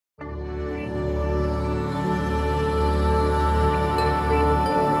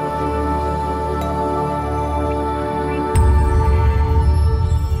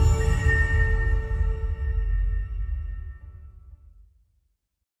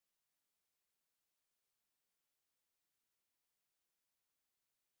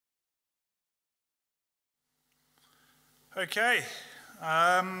Okay,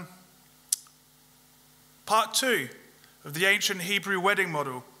 part 2 of the ancient Hebrew wedding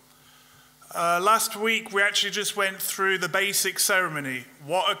model. Last week we actually just went through the basic ceremony,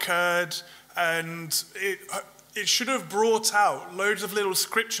 what occurred, and it should have brought out loads of little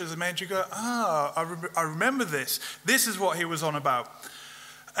scriptures and made you go, I remember this. This is what he was on about.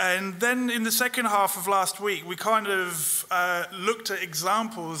 And then in the second half of last week, we kind of looked at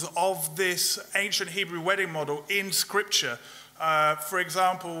examples of this ancient Hebrew wedding model in Scripture. For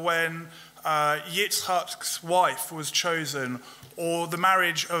example, when Yitzchak's wife was chosen, or the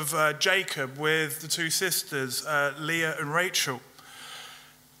marriage of Jacob with the two sisters, Leah and Rachel.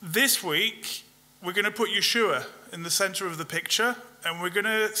 This week, we're going to put Yeshua in the center of the picture, and we're going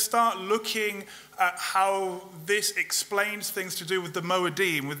to start looking at how this explains things to do with the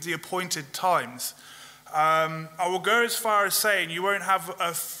Moedim, with the appointed times. I will go as far as saying you won't have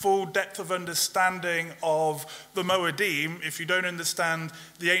a full depth of understanding of the Moedim if you don't understand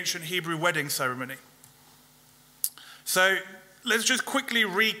the ancient Hebrew wedding ceremony. So let's just quickly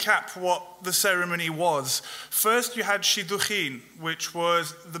recap what the ceremony was. First, you had Shidduchin, which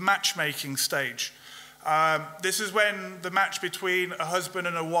was the matchmaking stage. This is when the match between a husband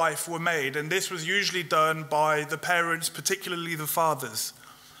and a wife were made, and this was usually done by the parents, particularly the fathers.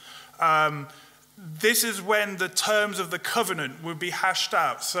 This is when the terms of the covenant would be hashed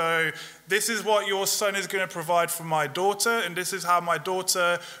out. So this is what your son is going to provide for my daughter, and this is how my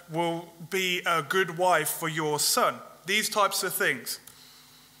daughter will be a good wife for your son. These types of things.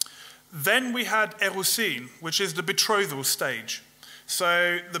 Then we had Erusin, which is the betrothal stage.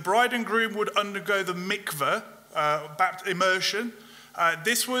 So the bride and groom would undergo the mikveh, immersion.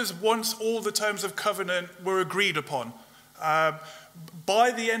 This was once all the terms of covenant were agreed upon.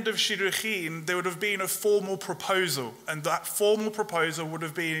 By the end of Shidduchin, there would have been a formal proposal, and that formal proposal would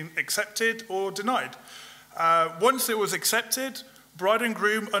have been accepted or denied. Once it was accepted, bride and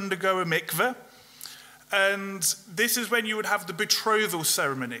groom undergo a mikveh, and this is when you would have the betrothal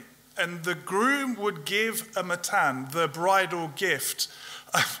ceremony. And the groom would give a matan, the bridal gift.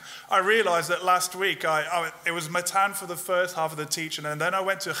 I realized that last week it was matan for the first half of the teaching, and then I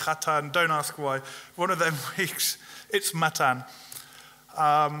went to chatan, don't ask why. One of them weeks, it's matan.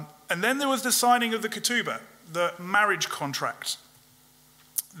 And then there was the signing of the ketubah, the marriage contract.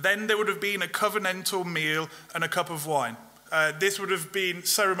 Then there would have been a covenantal meal and a cup of wine. This would have been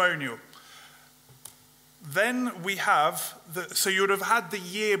ceremonial. Then we have, so you would have had the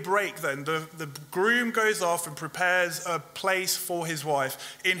year break then. The groom goes off and prepares a place for his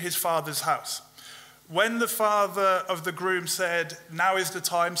wife in his father's house. When the father of the groom said, now is the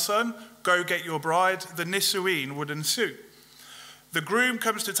time, son, go get your bride, the nisuin would ensue. The groom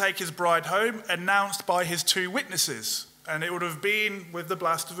comes to take his bride home, announced by his two witnesses, and it would have been with the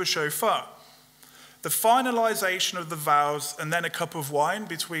blast of a shofar. The finalization of the vows and then a cup of wine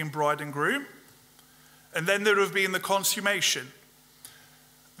between bride and groom. And then there would have been the consummation.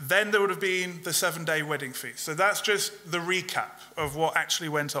 Then there would have been the 7-day wedding feast. So that's just the recap of what actually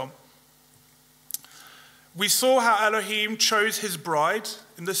went on. We saw how Elohim chose his bride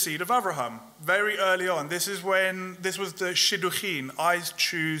in the seed of Abraham very early on. This was the Shidduchin, I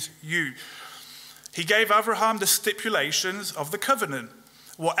choose you. He gave Abraham the stipulations of the covenant.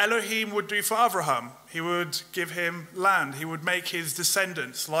 What Elohim would do for Abraham, he would give him land. He would make his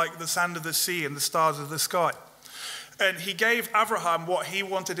descendants like the sand of the sea and the stars of the sky. And he gave Abraham what he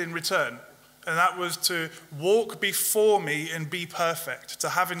wanted in return. And that was to walk before me and be perfect, to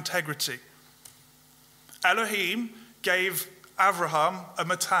have integrity. Elohim gave Abraham a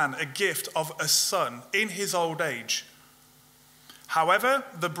matan, a gift of a son in his old age. However,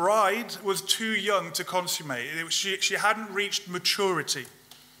 the bride was too young to consummate. She hadn't reached maturity.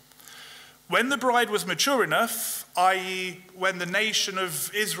 When the bride was mature enough, i.e. when the nation of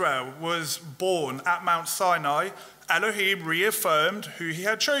Israel was born at Mount Sinai, Elohim reaffirmed who he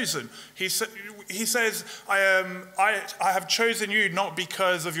had chosen. He says, I have chosen you not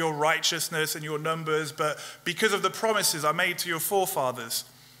because of your righteousness and your numbers, but because of the promises I made to your forefathers.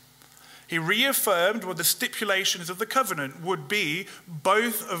 He reaffirmed what the stipulations of the covenant would be,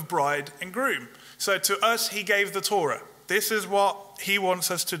 both of bride and groom. So to us, he gave the Torah. This is what he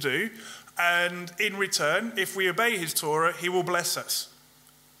wants us to do. And in return, if we obey his Torah, he will bless us.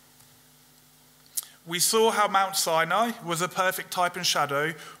 We saw how Mount Sinai was a perfect type and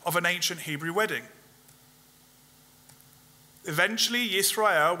shadow of an ancient Hebrew wedding. Eventually,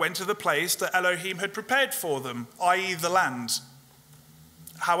 Yisrael went to the place that Elohim had prepared for them, i.e. the land.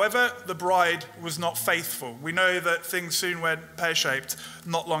 However, the bride was not faithful. We know that things soon went pear-shaped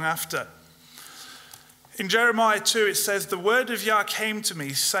not long after. In Jeremiah 2, it says, the word of Yah came to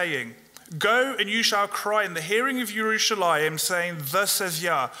me, saying, Go and you shall cry in the hearing of Jerusalem, saying, thus says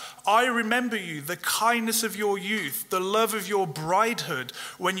Yah, I remember you, the kindness of your youth, the love of your bridehood,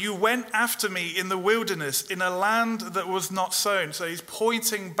 when you went after me in the wilderness, in a land that was not sown. So he's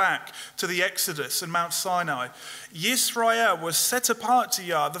pointing back to the Exodus and Mount Sinai. Yisrael was set apart to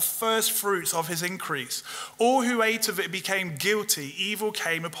Yah, the first fruits of his increase. All who ate of it became guilty. Evil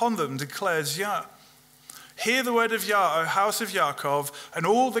came upon them, declares Yah. Hear the word of Yah, O house of Yaakov, and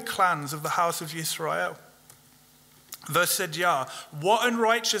all the clans of the house of Yisrael. Thus said Yah, what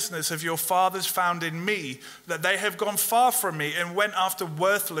unrighteousness have your fathers found in me, that they have gone far from me and went after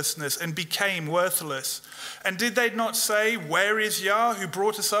worthlessness and became worthless? And did they not say, where is Yah, who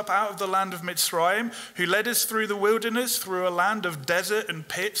brought us up out of the land of Mitzrayim, who led us through the wilderness, through a land of desert and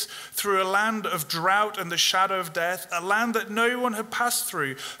pits, through a land of drought and the shadow of death, a land that no one had passed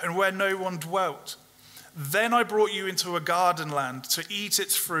through and where no one dwelt? Then I brought you into a garden land to eat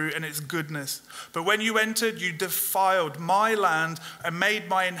its fruit and its goodness. But when you entered, you defiled my land and made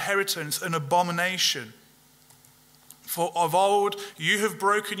my inheritance an abomination. For of old you have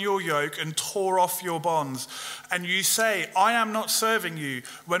broken your yoke and tore off your bonds. And you say, I am not serving you,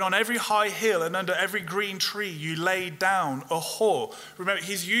 when on every high hill and under every green tree you laid down a whore. Remember,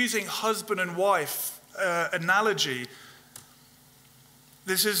 he's using husband and wife analogy.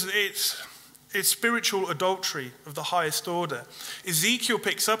 It's spiritual adultery of the highest order. Ezekiel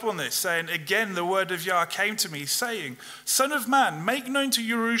picks up on this, saying, again, the word of Yah came to me, saying, Son of man, make known to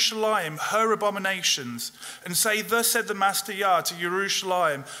Jerusalem her abominations, and say, thus said the Master Yah to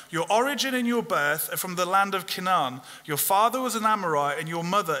Jerusalem, your origin and your birth are from the land of Canaan. Your father was an Amorite, and your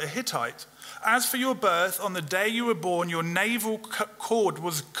mother a Hittite. As for your birth, on the day you were born, your navel cord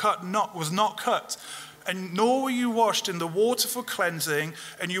was not cut, and nor were you washed in the water for cleansing,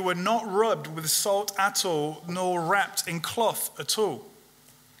 and you were not rubbed with salt at all, nor wrapped in cloth at all.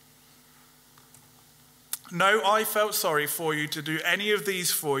 No, I felt sorry for you to do any of these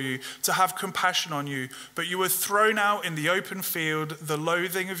for you, to have compassion on you, but you were thrown out in the open field, the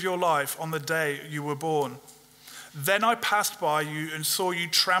loathing of your life on the day you were born. Then I passed by you and saw you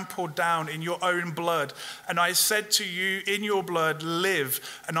trampled down in your own blood. And I said to you, in your blood,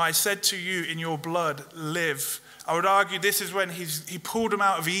 live. And I said to you, in your blood, live. I would argue this is when he pulled them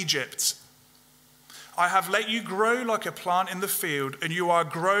out of Egypt. I have let you grow like a plant in the field, and you are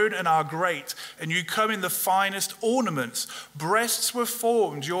grown and are great, and you come in the finest ornaments. Breasts were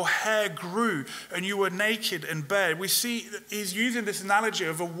formed, your hair grew, and you were naked and bare. We see he's using this analogy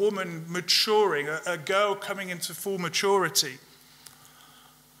of a woman maturing, a girl coming into full maturity.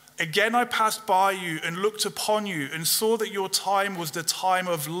 Again, I passed by you and looked upon you and saw that your time was the time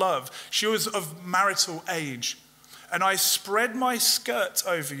of love. She was of marital age. And I spread my skirt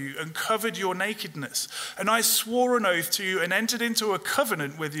over you and covered your nakedness. And I swore an oath to you and entered into a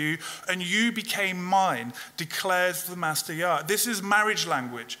covenant with you, and you became mine, declares the Master Yah. This is marriage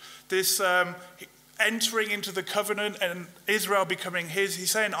language. This entering into the covenant and Israel becoming his.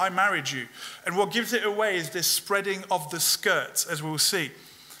 He's saying, I married you. And what gives it away is this spreading of the skirts, as we'll see.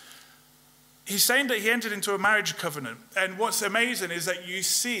 He's saying that he entered into a marriage covenant. And what's amazing is that you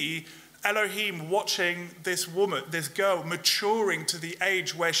see Elohim watching this woman, this girl, maturing to the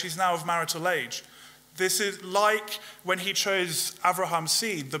age where she's now of marital age. This is like when he chose Abraham's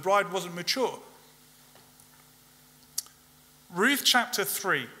seed. The bride wasn't mature. Ruth chapter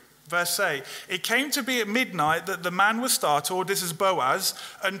 3, verse 8. It came to be at midnight that the man was startled, this is Boaz,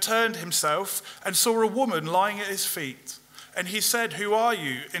 and turned himself and saw a woman lying at his feet. And he said, who are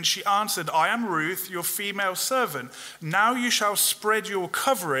you? And she answered, I am Ruth, your female servant. Now you shall spread your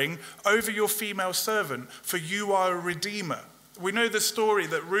covering over your female servant, for you are a redeemer. We know the story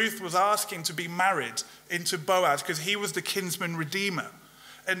that Ruth was asking to be married into Boaz because he was the kinsman redeemer.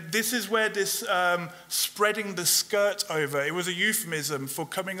 And this is where this spreading the skirt over, it was a euphemism for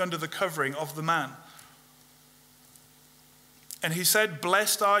coming under the covering of the man. And he said,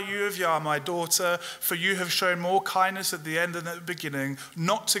 blessed are you of Yah, my daughter, for you have shown more kindness at the end than at the beginning,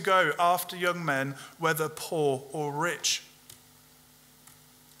 not to go after young men, whether poor or rich.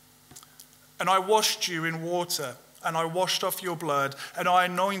 And I washed you in water, and I washed off your blood, and I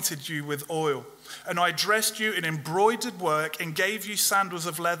anointed you with oil. And I dressed you in embroidered work, and gave you sandals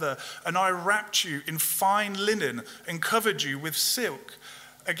of leather, and I wrapped you in fine linen, and covered you with silk.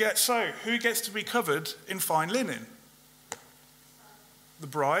 Again, so, who gets to be covered in fine linen? The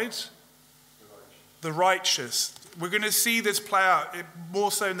bride, the righteous. We're going to see this play out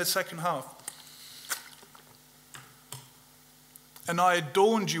more so in the second half. And I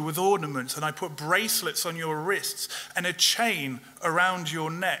adorned you with ornaments, and I put bracelets on your wrists and a chain around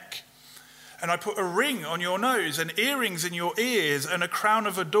your neck. And I put a ring on your nose and earrings in your ears and a crown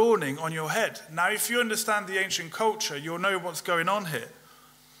of adorning on your head. Now, if you understand the ancient culture, you'll know what's going on here.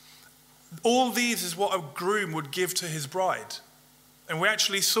 All these is what a groom would give to his bride. And we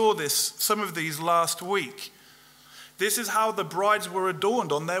actually saw some of these last week. This is how the brides were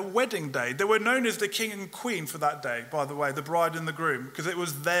adorned on their wedding day. They were known as the king and queen for that day, by the way, the bride and the groom, because it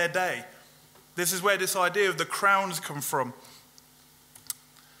was their day. This is where this idea of the crowns come from.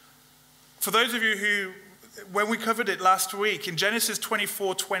 For those of you who, when we covered it last week, in Genesis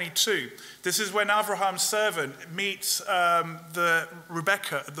 24:22, this is when Abraham's servant meets the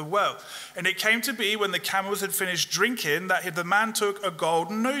Rebekah at the well. And it came to be when the camels had finished drinking that the man took a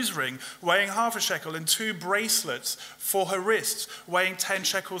golden nose ring weighing half a shekel and 2 bracelets for her wrists weighing 10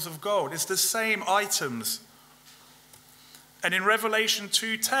 shekels of gold. It's the same items. And in Revelation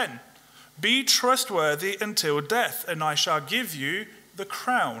 2:10, be trustworthy until death, and I shall give you the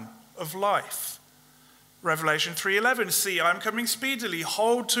crown of life. Revelation 3:11, see, I'm coming speedily.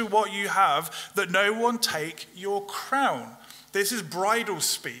 Hold to what you have, that no one take your crown. This is bridal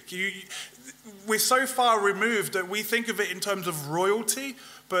speak. We're so far removed that we think of it in terms of royalty,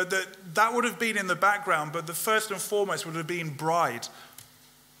 but that would have been in the background, but the first and foremost would have been bride.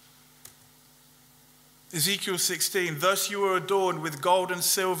 Ezekiel 16, thus you were adorned with gold and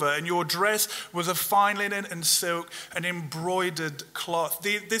silver, and your dress was of fine linen and silk and embroidered cloth.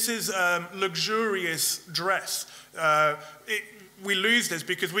 This is luxurious dress. We lose this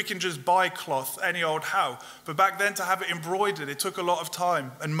because we can just buy cloth any old how. But back then to have it embroidered, it took a lot of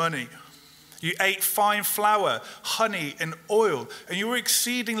time and money. You ate fine flour, honey, and oil, and you were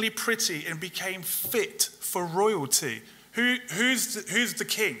exceedingly pretty and became fit for royalty. Who's the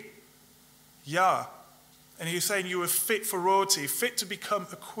king? Yah. And he was saying you were fit for royalty, fit to become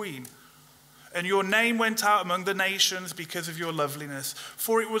a queen. And your name went out among the nations because of your loveliness,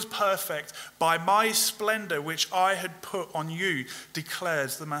 for it was perfect by my splendor which I had put on you,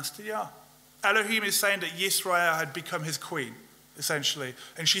 declares the Master Yah. Elohim is saying that Yisrael had become his queen, essentially,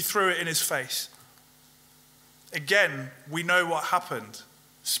 and she threw it in his face. Again, we know what happened.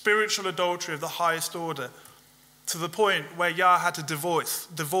 Spiritual adultery of the highest order, to the point where Yah had to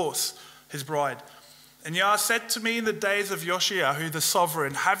divorce his bride. And Yah said to me in the days of Yoshiahu the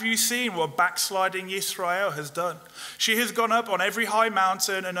sovereign, have you seen what backsliding Yisrael has done? She has gone up on every high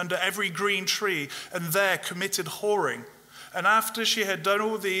mountain and under every green tree, and there committed whoring. And after she had done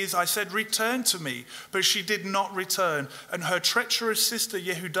all these, I said, return to me. But she did not return, and her treacherous sister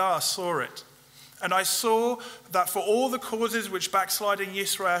Yehudah saw it. And I saw that for all the causes which backsliding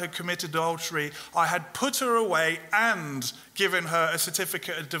Yisrael had committed adultery, I had put her away and given her a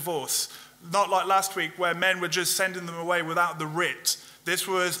certificate of divorce. Not like last week where men were just sending them away without the writ. This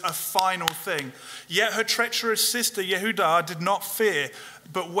was a final thing. Yet her treacherous sister Yehudah did not fear,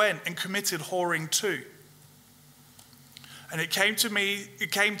 but went and committed whoring too. And it came to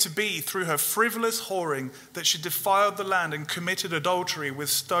be through her frivolous whoring that she defiled the land and committed adultery with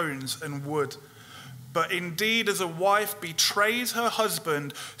stones and wood. But indeed, as a wife betrays her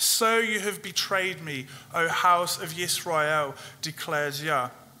husband, so you have betrayed me, O house of Yisrael, declares Yah.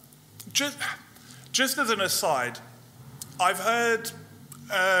 Just as an aside, I've heard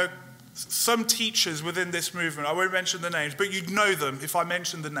some teachers within this movement, I won't mention the names, but you'd know them if I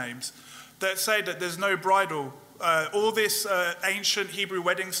mentioned the names, that say that there's no bridal. All this ancient Hebrew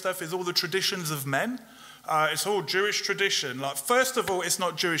wedding stuff is all the traditions of men. It's all Jewish tradition. Like, first of all, it's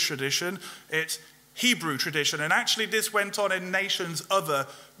not Jewish tradition, it's Hebrew tradition. And actually this went on in nations other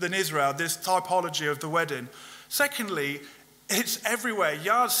than Israel, this typology of the wedding. Secondly, it's everywhere.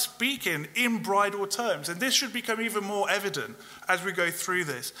 Yah's speaking in bridal terms. And this should become even more evident as we go through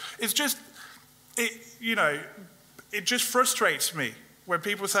this. It just frustrates me when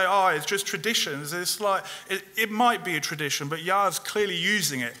people say, it's just traditions. It's like, it might be a tradition, but Yah's clearly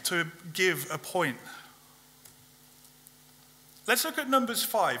using it to give a point. Let's look at Numbers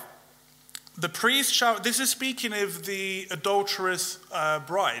 5. The priest shall, this is speaking of the adulterous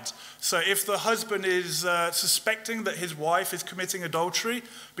bride. So if the husband is suspecting that his wife is committing adultery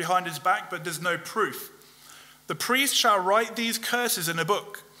behind his back, but there's no proof, the priest shall write these curses in a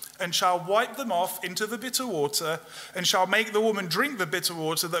book and shall wipe them off into the bitter water and shall make the woman drink the bitter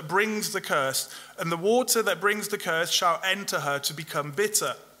water that brings the curse, and the water that brings the curse shall enter her to become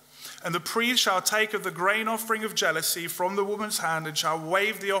bitter. And the priest shall take of the grain offering of jealousy from the woman's hand and shall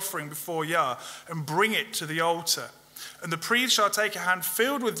wave the offering before Yah and bring it to the altar. And the priest shall take a hand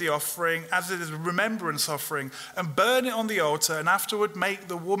filled with the offering as it is a remembrance offering and burn it on the altar and afterward make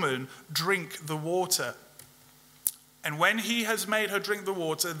the woman drink the water. And when he has made her drink the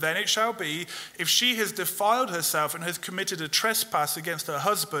water, then it shall be, if she has defiled herself and has committed a trespass against her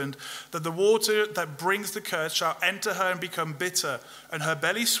husband, that the water that brings the curse shall enter her and become bitter, and her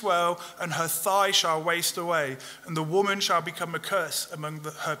belly swell, and her thigh shall waste away, and the woman shall become a curse among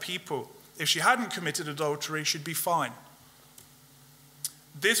her people. If she hadn't committed adultery, she'd be fine.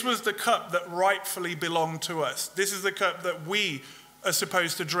 This was the cup that rightfully belonged to us. This is the cup that we are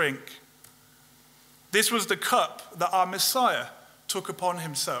supposed to drink. This was the cup that our Messiah took upon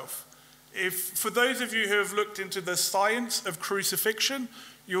himself. For those of you who have looked into the science of crucifixion,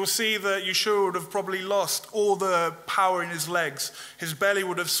 you'll see that Yeshua would have probably lost all the power in his legs. His belly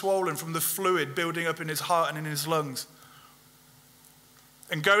would have swollen from the fluid building up in his heart and in his lungs.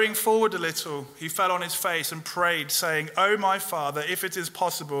 And going forward a little, he fell on his face and prayed, saying, "O my Father, if it is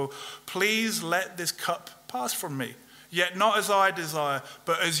possible, please let this cup pass from me. Yet not as I desire,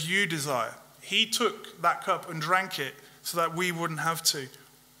 but as you desire." He took that cup and drank it so that we wouldn't have to.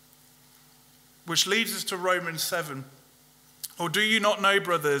 Which leads us to Romans 7. Or do you not know,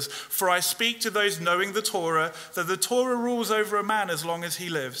 brothers, for I speak to those knowing the Torah, that the Torah rules over a man as long as he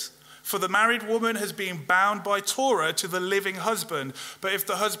lives. For the married woman has been bound by Torah to the living husband. But if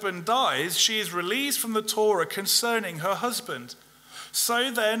the husband dies, she is released from the Torah concerning her husband.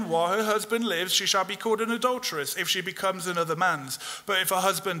 So then, while her husband lives, she shall be called an adulteress if she becomes another man's. But if her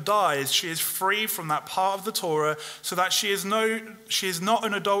husband dies, she is free from that part of the Torah, so that she is not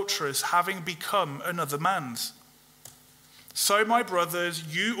an adulteress, having become another man's. So, my brothers,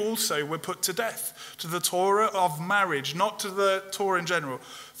 you also were put to death to the Torah of marriage, not to the Torah in general,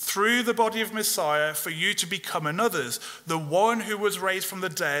 through the body of Messiah, for you to become another's, the one who was raised from the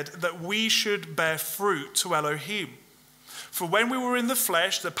dead, that we should bear fruit to Elohim. For when we were in the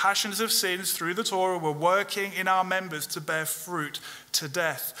flesh, the passions of sins through the Torah were working in our members to bear fruit to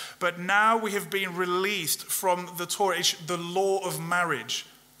death. But now we have been released from the Torah, the law of marriage,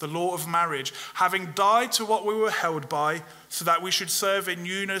 having died to what we were held by, so that we should serve in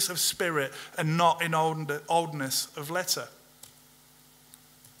newness of spirit and not in oldness of letter.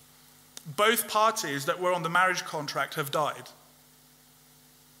 Both parties that were on the marriage contract have died.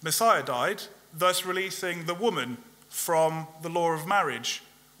 Messiah died, thus releasing the woman from the law of marriage.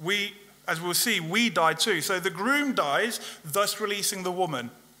 We, as we'll see, we died too. So the groom dies, thus releasing the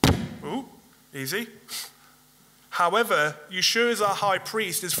woman. Ooh, easy. However, Yeshua as our high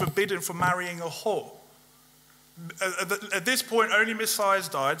priest is forbidden from marrying a whore. At this point, only Messiahs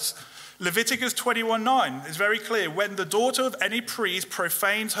died. Leviticus 21:9 is very clear. When the daughter of any priest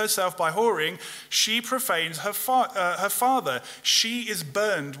profanes herself by whoring, she profanes her father. She is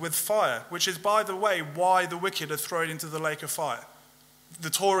burned with fire, which is, by the way, why the wicked are thrown into the lake of fire. The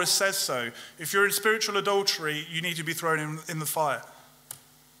Torah says so. If you're in spiritual adultery, you need to be thrown in the fire.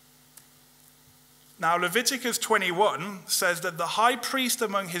 Now, Leviticus 21 says that the high priest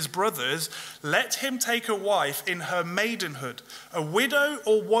among his brothers, let him take a wife in her maidenhood, a widow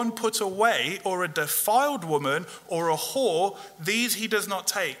or one put away, or a defiled woman, or a whore, these he does not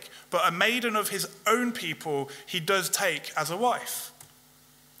take, but a maiden of his own people he does take as a wife.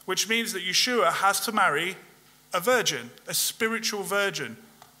 Which means that Yeshua has to marry a virgin, a spiritual virgin.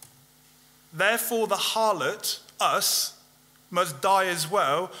 Therefore, the harlot, us, must die as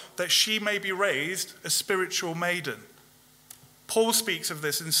well, that she may be raised a spiritual maiden. Paul speaks of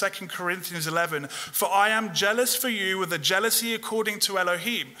this in 2 Corinthians 11. For I am jealous for you with a jealousy according to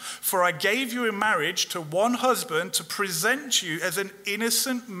Elohim. For I gave you in marriage to one husband to present you as an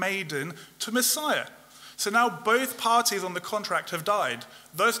innocent maiden to Messiah. So now both parties on the contract have died.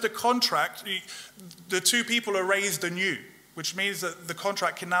 Thus the contract, the two people are raised anew, which means that the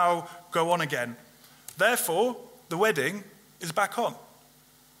contract can now go on again. Therefore, the wedding is back on.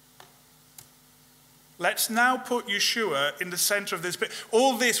 Let's now put Yeshua in the center of this bit.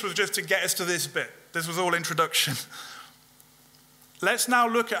 All this was just to get us to this bit. This was all introduction. Let's now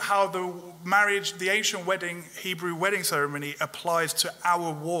look at how the ancient Hebrew wedding ceremony applies to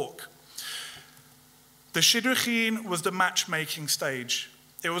our walk. The Shidduchin was the matchmaking stage.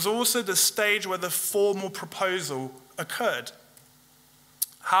 It was also the stage where the formal proposal occurred.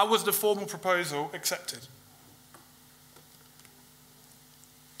 How was the formal proposal accepted?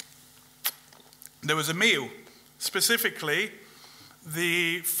 There was a meal. Specifically,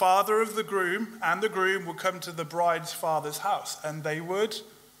 the father of the groom and the groom would come to the bride's father's house, and they would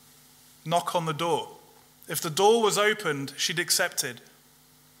knock on the door. If the door was opened, she'd accepted.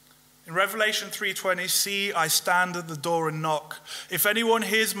 In Revelation 3:20, see, I stand at the door and knock. If anyone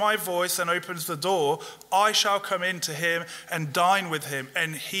hears my voice and opens the door, I shall come in to him and dine with him,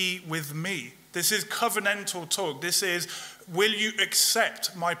 and he with me. This is covenantal talk. This is, will you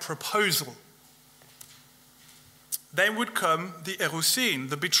accept my proposal? Then would come the erusin,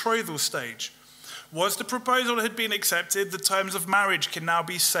 the betrothal stage. Once the proposal had been accepted, the terms of marriage can now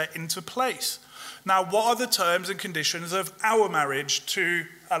be set into place. Now, what are the terms and conditions of our marriage to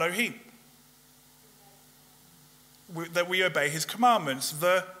Elohim? That we obey his commandments,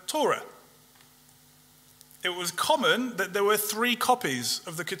 the Torah. It was common that there were 3 copies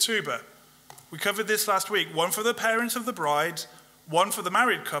of the ketubah. We covered this last week. One for the parents of the bride, one for the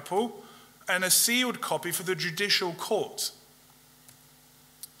married couple, and a sealed copy for the judicial court.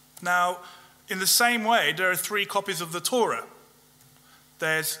 Now, in the same way, there are 3 copies of the Torah.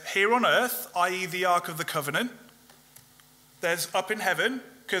 There's here on earth, i.e. the Ark of the Covenant. There's up in heaven,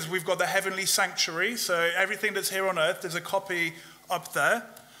 because we've got the heavenly sanctuary, so everything that's here on earth, there's a copy up there.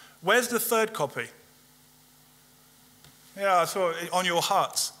 Where's the 3rd copy? Yeah, I saw it on your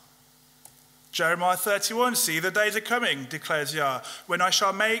hearts. Jeremiah 31, see the days are coming, declares Yah, when I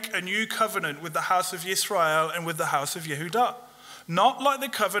shall make a new covenant with the house of Israel and with the house of Yehudah. Not like the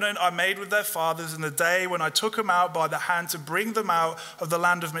covenant I made with their fathers in the day when I took them out by the hand to bring them out of the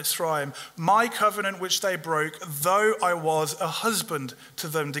land of Mitzrayim. My covenant which they broke, though I was a husband to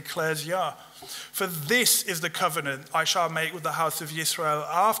them, declares Yah. For this is the covenant I shall make with the house of Israel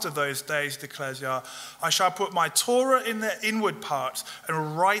after those days, declares Yah. I shall put my Torah in their inward parts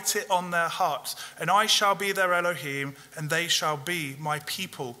and write it on their hearts. And I shall be their Elohim, and they shall be my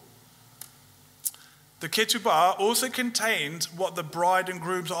people. The ketubah also contained what the bride and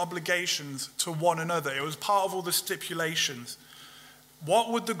groom's obligations to one another. It was part of all the stipulations.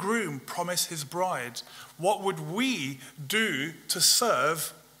 What would the groom promise his bride? What would we do to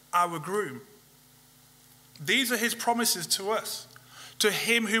serve our groom? These are his promises to us. To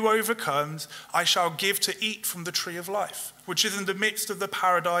him who overcomes, I shall give to eat from the tree of life, which is in the midst of the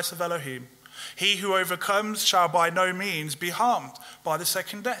paradise of Elohim. He who overcomes shall by no means be harmed by the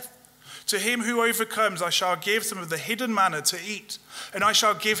second death. To him who overcomes, I shall give some of the hidden manna to eat, and I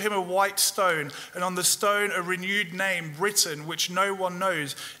shall give him a white stone, and on the stone a renewed name written, which no one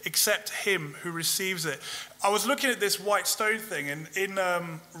knows except him who receives it. I was looking at this white stone thing, and in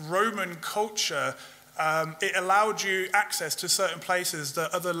Roman culture, it allowed you access to certain places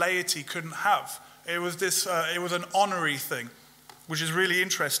that other laity couldn't have. It was an honorary thing, which is really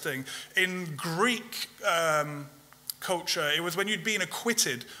interesting. In Greek culture, it was when you'd been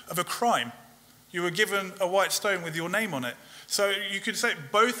acquitted of a crime. You were given a white stone with your name on it. So you could say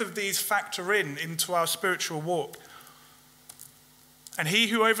both of these factor into our spiritual walk. And he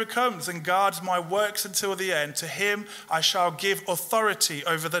who overcomes and guards my works until the end, to him I shall give authority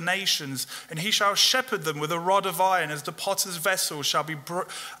over the nations, and he shall shepherd them with a rod of iron, as the potter's vessels shall be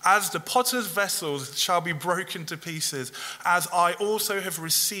broken to pieces, as I also have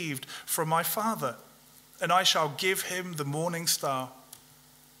received from my Father. And I shall give him the morning star.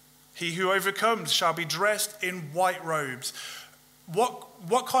 He who overcomes shall be dressed in white robes.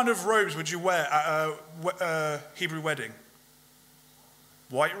 What kind of robes would you wear at a Hebrew wedding?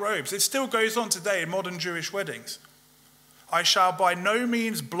 White robes. It still goes on today in modern Jewish weddings. I shall by no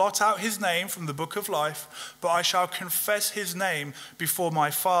means blot out his name from the book of life, but I shall confess his name before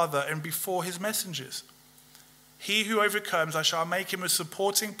my Father and before his messengers. He who overcomes, I shall make him a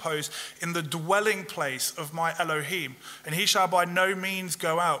supporting post in the dwelling place of my Elohim, and he shall by no means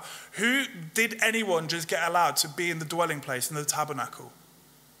go out. Did anyone just get allowed to be in the dwelling place, in the tabernacle?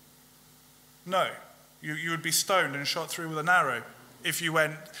 No. You would be stoned and shot through with an arrow if you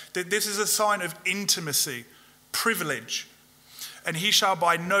went. This is a sign of intimacy, privilege. And he shall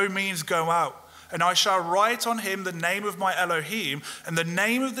by no means go out. And I shall write on him the name of my Elohim and the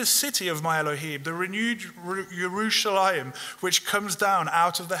name of the city of my Elohim, the renewed Jerusalem, which comes down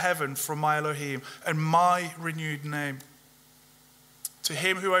out of the heaven from my Elohim, and my renewed name. To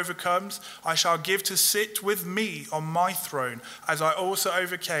him who overcomes, I shall give to sit with me on my throne, as I also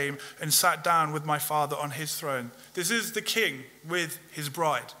overcame and sat down with my Father on his throne. This is the king with his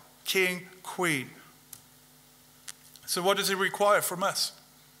bride, king, queen. So what does he require from us?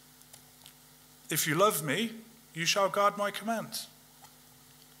 If you love me, you shall guard my commands.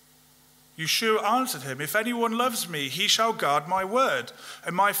 Yeshua answered him, if anyone loves me, he shall guard my word,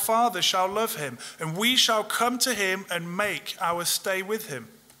 and my Father shall love him, and we shall come to him and make our stay with him.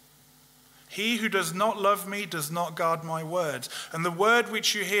 He who does not love me does not guard my words, and the word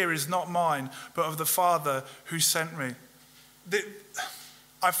which you hear is not mine, but of the Father who sent me.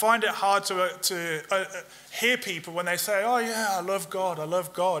 I find it hard to hear people when they say, oh yeah, I love God.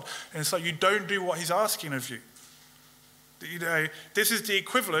 And it's like, you don't do what he's asking of you. You know, this is the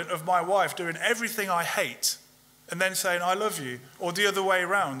equivalent of my wife doing everything I hate and then saying, I love you, or the other way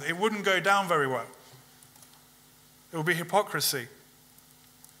around. It wouldn't go down very well. It would be hypocrisy.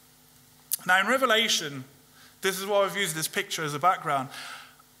 Now in Revelation, This is why I've used this picture as a background.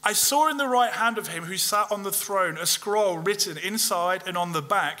 I saw in the right hand of him who sat on the throne a scroll written inside and on the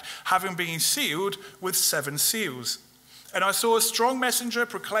back, having been sealed with 7 seals. And I saw a strong messenger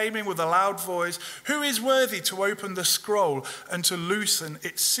proclaiming with a loud voice, "Who is worthy to open the scroll and to loosen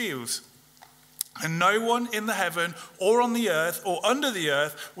its seals?" And no one in the heaven or on the earth or under the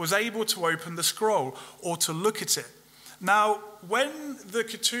earth was able to open the scroll or to look at it. Now, when the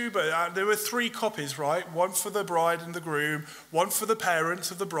ketubah, there were 3 copies, right? One for the bride and the groom, one for the parents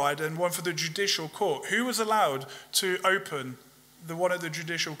of the bride, and one for the judicial court. Who was allowed to open the one at the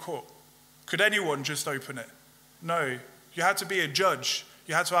judicial court? Could anyone just open it? No. You had to be a judge.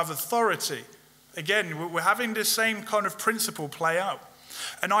 You had to have authority. Again, we're having this same kind of principle play out.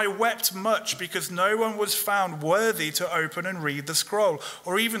 And I wept much because no one was found worthy to open and read the scroll,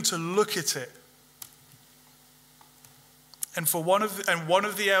 or even to look at it. And one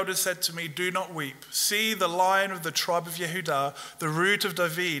of the elders said to me, "Do not weep. See, the Lion of the tribe of Yehudah, the root of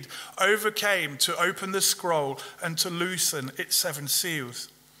David, overcame to open the scroll and to loosen its 7 seals."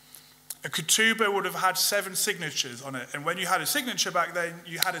 A ketubah would have had 7 signatures on it. And when you had a signature back then,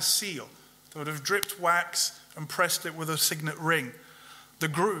 you had a seal. They would have dripped wax and pressed it with a signet ring. The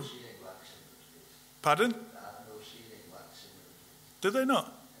groom. Pardon? Did they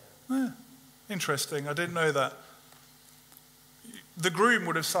not? Yeah. Interesting. I didn't know that. The groom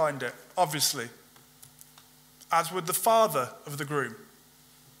would have signed it, obviously, as would the father of the groom.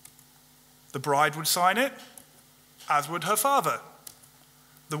 The bride would sign it, as would her father.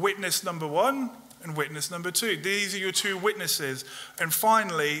 The witness number 1 and witness number 2. These are your 2 witnesses. And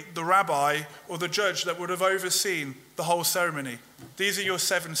finally, the rabbi or the judge that would have overseen the whole ceremony. These are your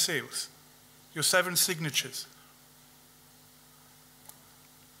 7 seals, your 7 signatures.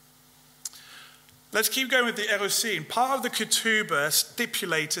 Let's keep going with the erosin. Part of the ketubah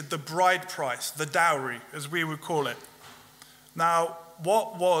stipulated the bride price, the dowry, as we would call it. Now,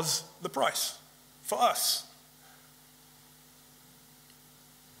 what was the price for us?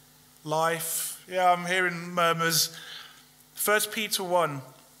 Life. Yeah, I'm hearing murmurs. 1 Peter 1.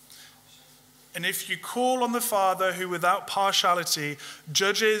 And if you call on the Father who without partiality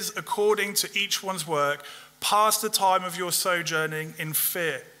judges according to each one's work, pass the time of your sojourning in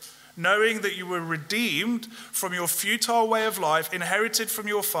fear, knowing that you were redeemed from your futile way of life, inherited from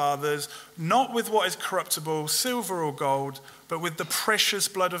your fathers, not with what is corruptible, silver or gold, but with the precious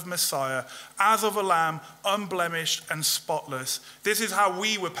blood of Messiah, as of a lamb, unblemished and spotless. This is how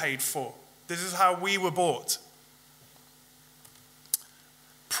we were paid for. This is how we were bought.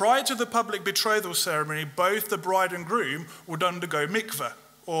 Prior to the public betrothal ceremony, both the bride and groom would undergo mikveh,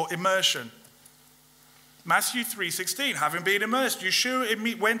 or immersion. Matthew 3:16, having been immersed,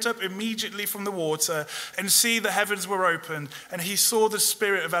 Yeshua went up immediately from the water, and see, the heavens were opened, and he saw the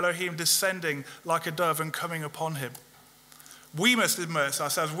Spirit of Elohim descending like a dove and coming upon him. We must immerse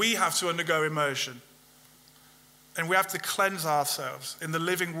ourselves. We have to undergo immersion. And we have to cleanse ourselves in the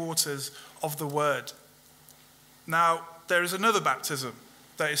living waters of the Word. Now, there is another baptism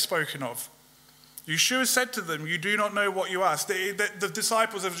that is spoken of. Yeshua said to them, "You do not know what you ask." The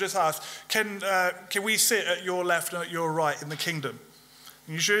disciples have just asked, can we sit at your left and at your right in the kingdom?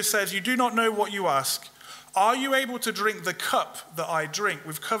 And Yeshua says, "You do not know what you ask. Are you able to drink the cup that I drink?"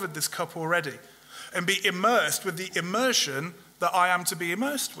 We've covered this cup already. "And be immersed with the immersion that I am to be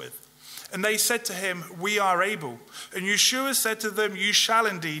immersed with?" And they said to him, "We are able." And Yeshua said to them, "You shall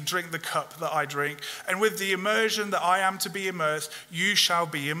indeed drink the cup that I drink, and with the immersion that I am to be immersed, you shall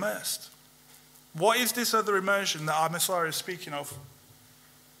be immersed." What is this other immersion that our Messiah is speaking of?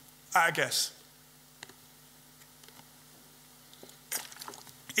 I guess.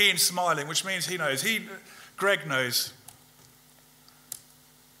 Ian's smiling, which means he knows. Greg knows.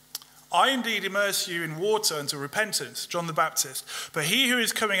 "I indeed immerse you in water unto repentance," John the Baptist. "But he who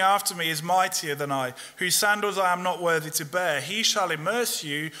is coming after me is mightier than I, whose sandals I am not worthy to bear. He shall immerse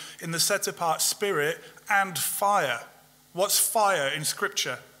you in the set-apart spirit and fire." What's fire in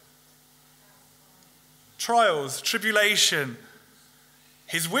Scripture? Trials, tribulation.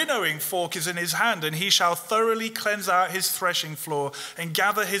 "His winnowing fork is in his hand, and he shall thoroughly cleanse out his threshing floor and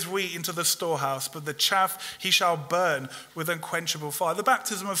gather his wheat into the storehouse, but the chaff he shall burn with unquenchable fire." The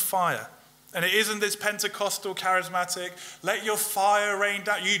baptism of fire. And it isn't this Pentecostal charismatic, let your fire rain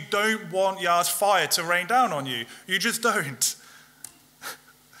down. You don't want Yah's fire to rain down on you. You just don't.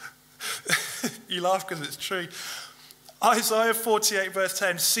 You laugh because it's true. Isaiah 48 verse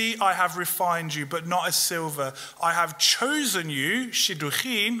 10, "See, I have refined you, but not as silver. I have chosen you,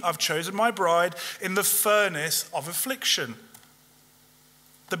 shidduchin, I've chosen my bride, in the furnace of affliction."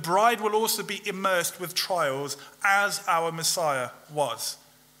 The bride will also be immersed with trials as our Messiah was.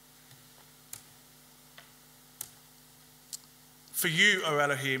 For you, O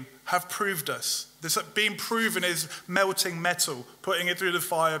Elohim, have proved us. This being proven is melting metal, putting it through the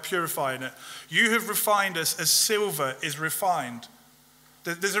fire, purifying it. You have refined us as silver is refined.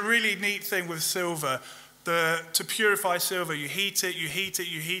 There's a really neat thing with silver. To purify silver, you heat it, you heat it,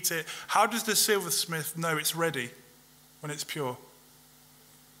 you heat it. How does the silversmith know it's ready when it's pure?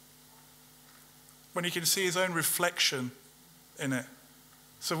 When he can see his own reflection in it.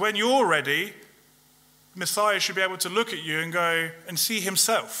 So when you're ready, Messiah should be able to look at you and go and see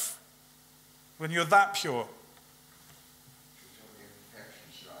himself when you're that pure.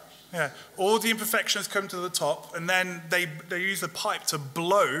 Yeah, all the imperfections come to the top, and then they use a pipe to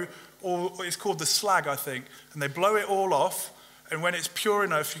blow, or it's called the slag, I think, and they blow it all off, and when it's pure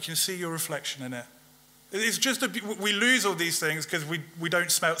enough, you can see your reflection in it. It's just, we lose all these things because we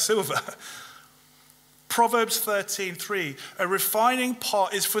don't smelt silver. Proverbs 13:3, a refining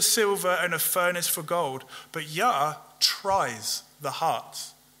pot is for silver and a furnace for gold, but Yah tries the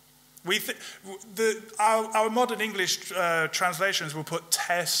hearts. Our modern English translations will put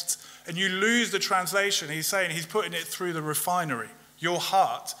test, and you lose the translation. He's saying he's putting it through the refinery, your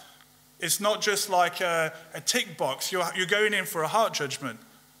heart. It's not just like a tick box. You're going in for a heart judgment.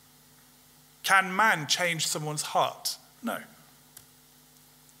 Can man change someone's heart? No.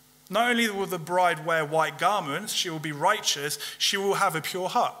 Not only will the bride wear white garments, she will be righteous, she will have a pure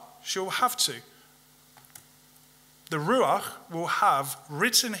heart. She will have to. The Ruach will have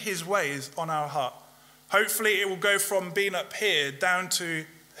written his ways on our heart. Hopefully it will go from being up here down to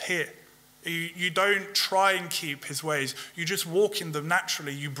here. You don't try and keep his ways. You just walk in them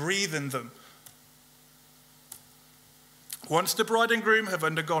naturally. You breathe in them. Once the bride and groom have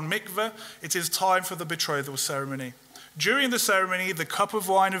undergone mikveh, it is time for the betrothal ceremony. During the ceremony, the cup of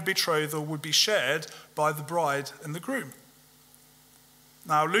wine of betrothal would be shared by the bride and the groom.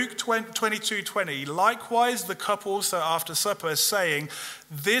 Now, Luke 22:20, likewise the cup also after supper, saying,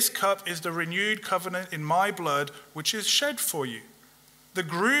 this cup is the renewed covenant in my blood, which is shed for you. The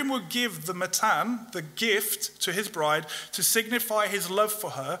groom would give the matan, the gift, to his bride to signify his love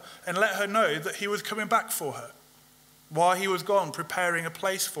for her and let her know that he was coming back for her while he was gone preparing a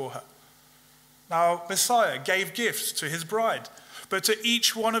place for her. Now, Messiah gave gifts to his bride, but to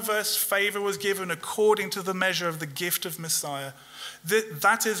each one of us, favor was given according to the measure of the gift of Messiah.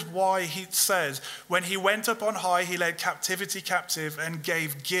 That is why he says, when he went up on high, he led captivity captive and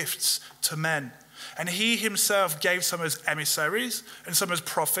gave gifts to men. And he himself gave some as emissaries, and some as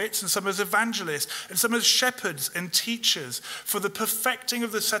prophets, and some as evangelists, and some as shepherds and teachers, for the perfecting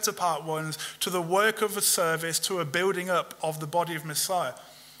of the set-apart ones, to the work of a service, to a building up of the body of Messiah.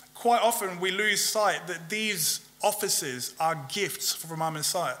 Quite often we lose sight that these offices are gifts from our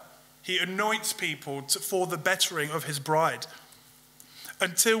Messiah. He anoints people for the bettering of his bride.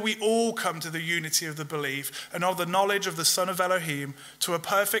 Until we all come to the unity of the belief and of the knowledge of the Son of Elohim, to a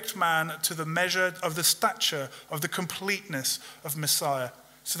perfect man, to the measure of the stature of the completeness of Messiah,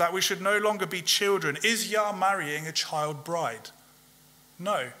 so that we should no longer be children. Is Yah marrying a child bride?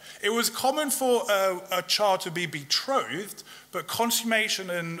 No. It was common for a child to be betrothed, but consummation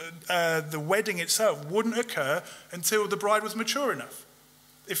and the wedding itself wouldn't occur until the bride was mature enough.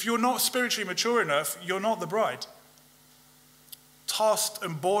 If you're not spiritually mature enough, you're not the bride. Tossed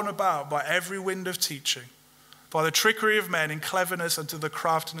and borne about by every wind of teaching, by the trickery of men in cleverness and to the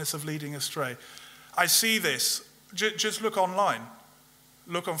craftiness of leading astray. I see this. Just look online.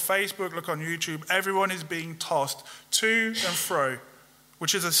 Look on Facebook, look on YouTube. Everyone is being tossed to and fro,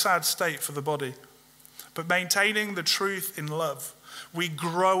 which is a sad state for the body. But maintaining the truth in love, we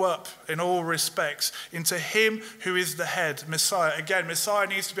grow up in all respects into him who is the head, Messiah. Again, Messiah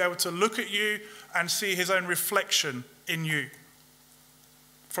needs to be able to look at you and see his own reflection in you.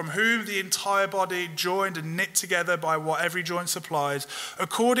 From whom the entire body, joined and knit together by what every joint supplies,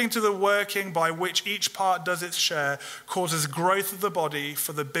 according to the working by which each part does its share, causes growth of the body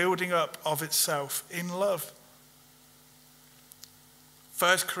for the building up of itself in love.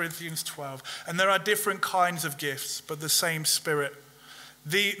 1 Corinthians 12. And there are different kinds of gifts, but the same Spirit.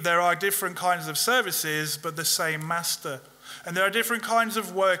 There are different kinds of services, but the same Master. And there are different kinds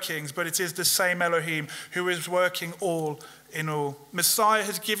of workings, but it is the same Elohim who is working all in all. Messiah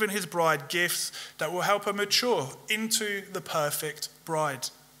has given his bride gifts that will help her mature into the perfect bride.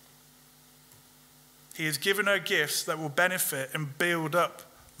 He has given her gifts that will benefit and build up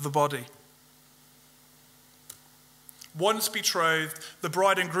the body. Once betrothed, the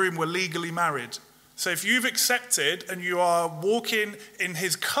bride and groom were legally married. So if you've accepted and you are walking in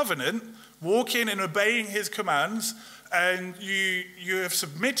his covenant, walking and obeying his commands, and you have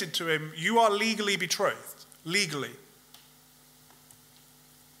submitted to him, you are legally betrothed. Legally.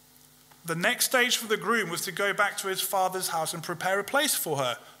 The next stage for the groom was to go back to his father's house and prepare a place for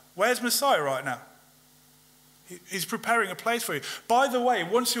her. Where's Messiah right now? He's preparing a place for you. By the way,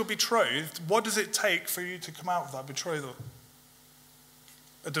 once you're betrothed, what does it take for you to come out of that betrothal?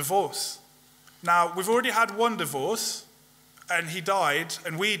 A divorce. Now, we've already had one divorce, and he died,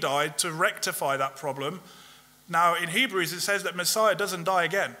 and we died to rectify that problem. Now, in Hebrews, it says that Messiah doesn't die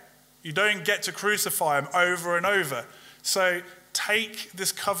again. You don't get to crucify him over and over. So take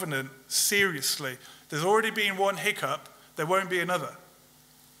this covenant seriously. There's already been one hiccup. There won't be another.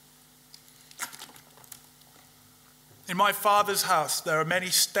 In my Father's house, there are many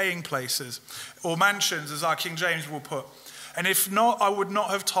staying places, or mansions, as our King James will put. And if not, I would not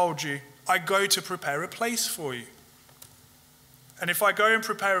have told you. I go to prepare a place for you. And if I go and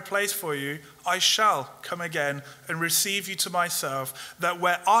prepare a place for you, I shall come again and receive you to myself, that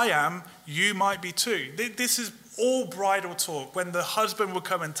where I am, you might be too. This is all bridal talk, when the husband will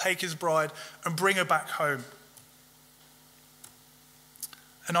come and take his bride and bring her back home.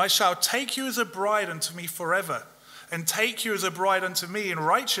 And I shall take you as a bride unto me forever, and take you as a bride unto me in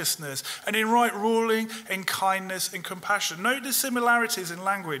righteousness, and in right ruling, in kindness, and compassion. Note the similarities in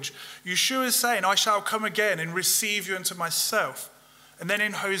language. Yeshua is saying, I shall come again and receive you unto myself. And then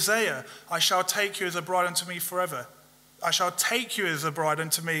in Hosea, I shall take you as a bride unto me forever. I shall take you as a bride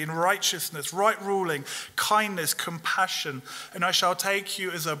unto me in righteousness, right ruling, kindness, compassion. And I shall take you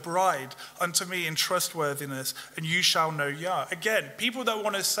as a bride unto me in trustworthiness, and you shall know Yah. Again, people that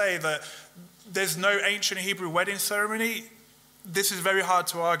want to say that there's no ancient Hebrew wedding ceremony, this is very hard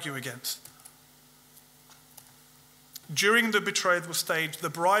to argue against. During the betrothal stage, the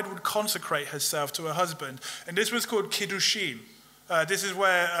bride would consecrate herself to her husband, and this was called kiddushin. This is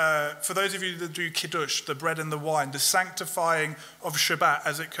where, for those of you that do kiddush, the bread and the wine, the sanctifying of Shabbat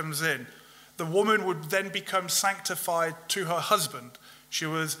as it comes in, the woman would then become sanctified to her husband. She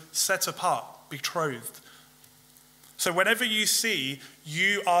was set apart, betrothed. So whenever you see,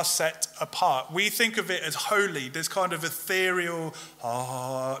 you are set apart. We think of it as holy, this kind of ethereal,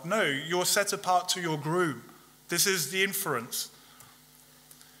 no, you're set apart to your groom. This is the inference.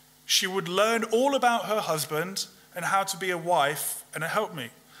 She would learn all about her husband and how to be a wife and a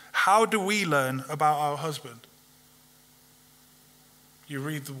helpmeet. How do we learn about our husband? You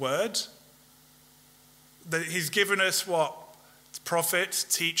read the word. That he's given us what? Prophets,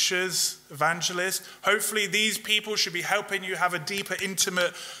 teachers, evangelists. Hopefully these people should be helping you have a deeper,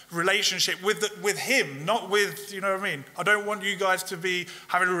 intimate relationship with him, not with, you know what I mean? I don't want you guys to be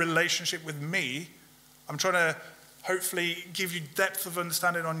having a relationship with me. I'm trying to hopefully give you depth of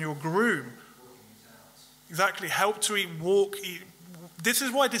understanding on your groom. Exactly. Help to walk. This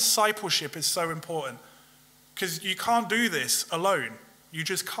is why discipleship is so important. Because you can't do this alone. You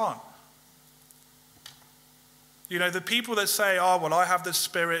just can't. You know, the people that say, oh, well, I have the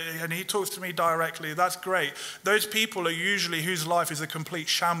Spirit and he talks to me directly, that's great. Those people are usually whose life is a complete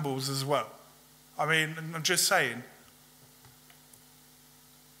shambles as well. I mean, I'm just saying.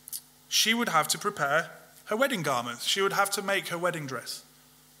 She would have to prepare her wedding garments. She would have to make her wedding dress.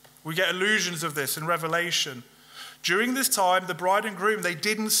 We get allusions of this in Revelation. During this time, the bride and groom, they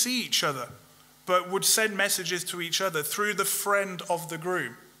didn't see each other, but would send messages to each other through the friend of the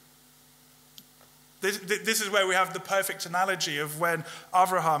groom. This is where we have the perfect analogy of when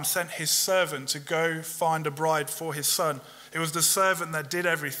Abraham sent his servant to go find a bride for his son. It was the servant that did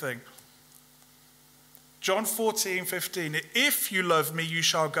everything. John 14:15, if you love me, you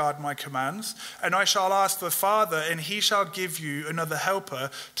shall guard my commands, and I shall ask the Father, and he shall give you another helper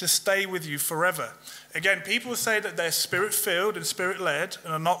to stay with you forever. Again, people say that they're spirit-filled and spirit-led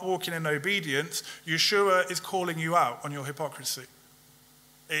and are not walking in obedience. Yeshua is calling you out on your hypocrisy.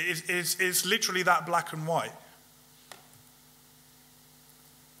 It's literally that black and white.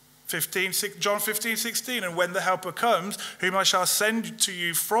 John 15:16, and when the helper comes, whom I shall send to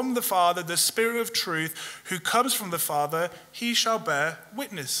you from the Father, the Spirit of truth, who comes from the Father, he shall bear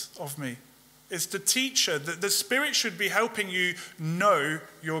witness of me. It's the teacher. The Spirit should be helping you know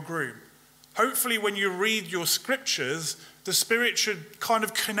your groom. Hopefully when you read your scriptures, the Spirit should kind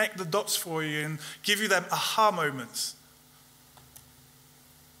of connect the dots for you and give you them aha moments.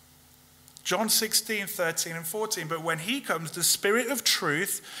 John 16:13 and 14, but when he comes, the Spirit of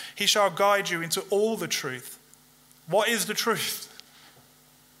truth, he shall guide you into all the truth. What is the truth?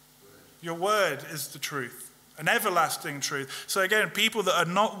 Your word is the truth, an everlasting truth. So again, people that are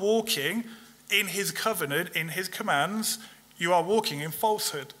not walking in his covenant, in his commands, you are walking in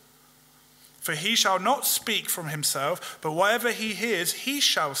falsehood. For he shall not speak from himself, but whatever he hears, he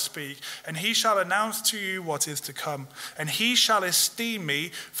shall speak, and he shall announce to you what is to come. And he shall esteem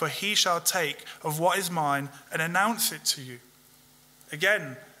me, for he shall take of what is mine and announce it to you.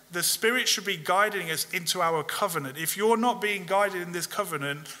 Again, the Spirit should be guiding us into our covenant. If you're not being guided in this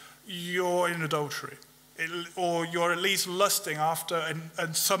covenant, you're in adultery. Or you're at least lusting after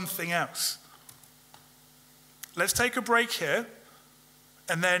and something else. Let's take a break here.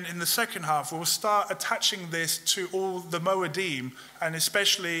 And then in the second half, we'll start attaching this to all the Moedim, and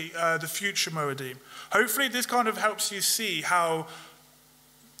especially the future Moedim. Hopefully this kind of helps you see how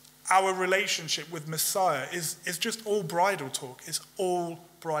our relationship with Messiah is just all bridal talk. It's all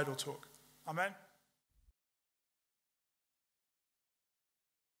bridal talk. Amen?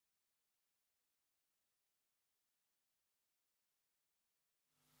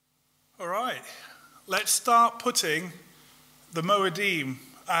 All right. Let's start putting the Moedim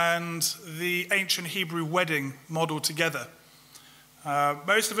and the ancient Hebrew wedding model together.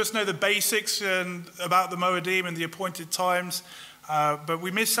 Most of us know the basics about the Moedim and the appointed times, but we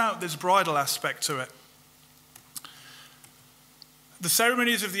miss out this bridal aspect to it. The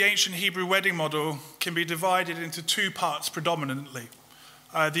ceremonies of the ancient Hebrew wedding model can be divided into two parts predominantly.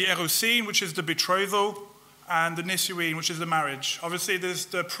 The erusin, which is the betrothal, and the nisuin, which is the marriage. Obviously, there's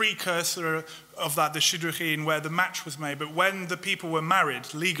the precursor of that, the shidduchin, where the match was made. But when the people were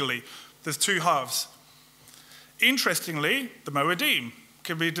married legally, there's two halves. Interestingly, the Moedim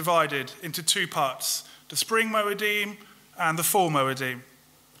can be divided into two parts: the spring Moedim and the fall Moedim.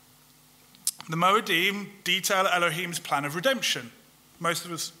 The Moedim detail Elohim's plan of redemption. Most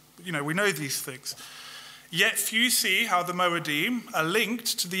of us, we know these things. Yet few see how the Moedim are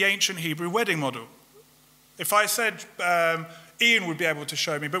linked to the ancient Hebrew wedding model. If I said, Ian would be able to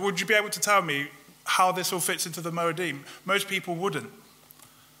show me, but would you be able to tell me how this all fits into the Moedim? Most people wouldn't.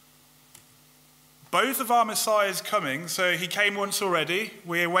 Both of our Messiahs coming, so he came once already,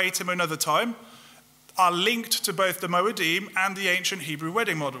 we await him another time, are linked to both the Moedim and the ancient Hebrew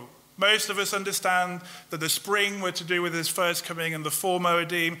wedding model. Most of us understand that the spring were to do with his first coming and the fall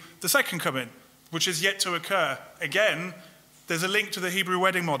Moedim, the second coming, which is yet to occur. Again, there's a link to the Hebrew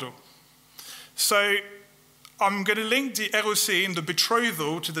wedding model. So I'm going to link the erusin, the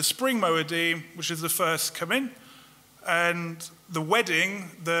betrothal, to the spring Moedim, which is the first coming, and the wedding,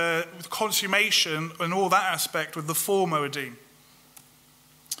 the consummation, and all that aspect with the fall Moedim.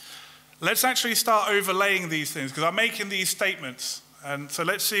 Let's actually start overlaying these things, because I'm making these statements. And so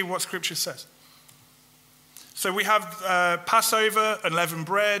let's see what Scripture says. So we have Passover, unleavened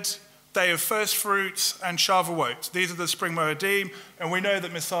bread, Day of First Fruits, and Shavuot. These are the spring Moedim, and we know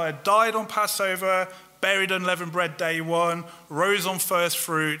that Messiah died on Passover, buried unleavened bread day one, rose on first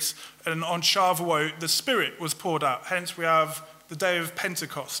fruits, and on Shavuot the Spirit was poured out. Hence we have the day of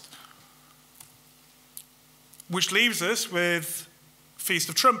Pentecost. Which leaves us with Feast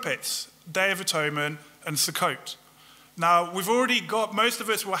of Trumpets, Day of Atonement, and Sukkot. Now, we've already got, most of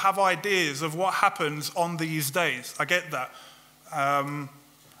us will have ideas of what happens on these days. I get that.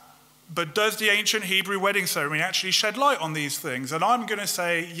 But does the ancient Hebrew wedding ceremony actually shed light on these things? And I'm going to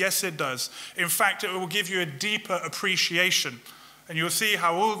say, yes, it does. In fact, it will give you a deeper appreciation. And you'll see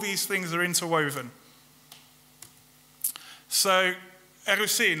how all these things are interwoven. So,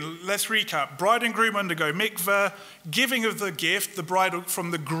 erusin, let's recap. Bride and groom undergo mikveh, giving of the gift, the bride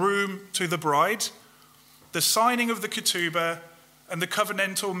from the groom to the bride, the signing of the ketubah, and the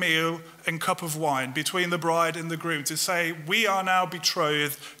covenantal meal and cup of wine between the bride and the groom to say, we are now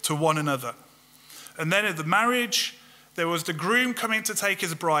betrothed to one another. And then at the marriage, there was the groom coming to take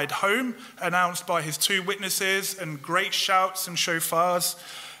his bride home, announced by his two witnesses and great shouts and shofars,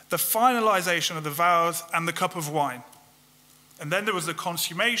 the finalization of the vows and the cup of wine. And then there was the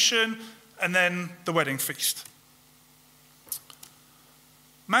consummation and then the wedding feast.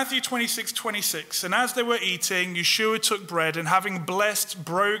 Matthew 26:26, and as they were eating, Yeshua took bread and having blessed,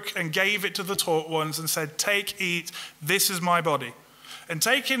 broke and gave it to the taught ones and said, take, eat, this is my body. And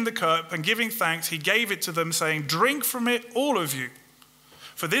taking the cup and giving thanks, he gave it to them, saying, drink from it, all of you.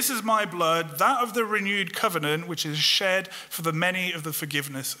 For this is my blood, that of the renewed covenant, which is shed for the many of the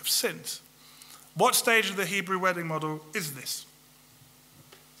forgiveness of sins. What stage of the Hebrew wedding model is this?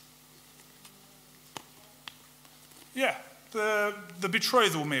 Yeah. The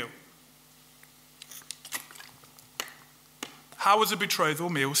betrothal meal. How was a betrothal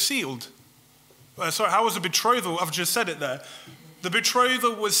meal sealed? How was a betrothal? I've just said it there. The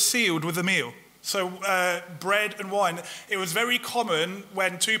betrothal was sealed with a meal. So bread and wine. It was very common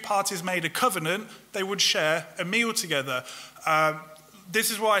when two parties made a covenant, they would share a meal together.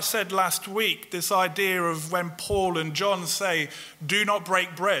 This is what I said last week, this idea of when Paul and John say, do not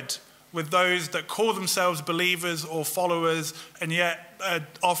break bread with those that call themselves believers or followers and yet are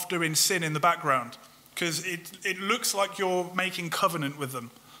off doing sin in the background. Because it looks like you're making covenant with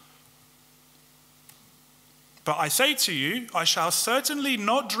them. But I say to you, I shall certainly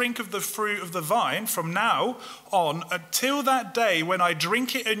not drink of the fruit of the vine from now on until that day when I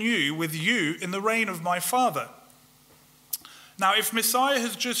drink it anew with you in the reign of my Father. Now, if Messiah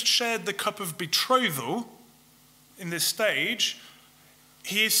has just shared the cup of betrothal in this stage,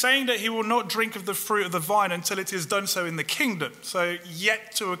 he is saying that he will not drink of the fruit of the vine until it is done so in the kingdom, so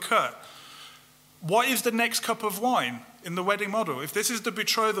yet to occur. What is the next cup of wine in the wedding model? If this is the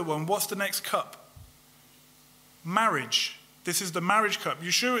betrothal one, what's the next cup? Marriage. This is the marriage cup.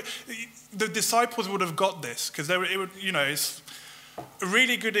 The disciples would have got this because it's a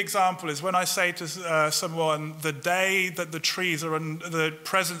really good example is when I say to someone, the day that the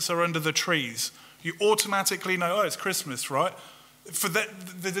presents are under the trees, you automatically know, oh, it's Christmas, right? For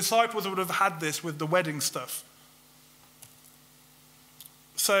the disciples would have had this with the wedding stuff.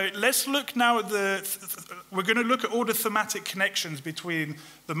 So let's look now at we're going to look at all the thematic connections between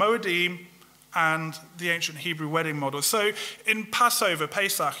the Moedim and the ancient Hebrew wedding model. So in Passover,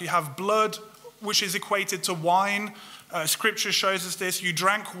 Pesach, you have blood, which is equated to wine. Scripture shows us this. You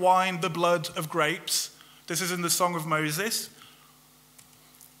drank wine, the blood of grapes. This is in the Song of Moses.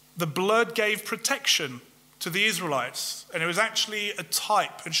 The blood gave protection to the Israelites, and it was actually a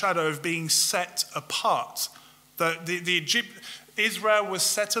type and shadow of being set apart. Israel was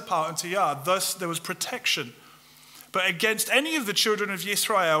set apart unto Yah, thus there was protection. But against any of the children of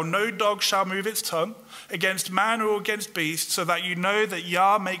Israel, no dog shall move its tongue, against man or against beast, so that you know that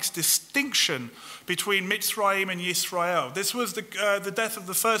Yah makes distinction between Mitzrayim and Yisrael. This was the death of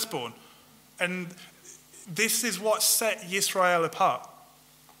the firstborn. And this is what set Yisrael apart.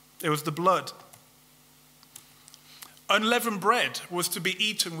 It was the blood. Unleavened bread was to be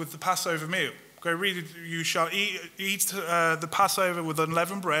eaten with the Passover meal. Go read it. You shall eat the Passover with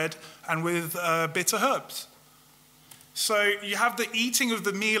unleavened bread and with bitter herbs. So you have the eating of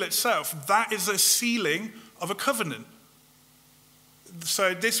the meal itself. That is a sealing of a covenant.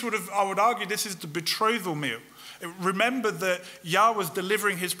 So I would argue this is the betrothal meal. Remember that Yah was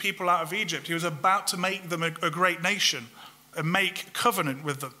delivering his people out of Egypt. He was about to make them a great nation and make covenant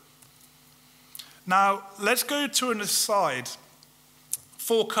with them. Now, let's go to an aside.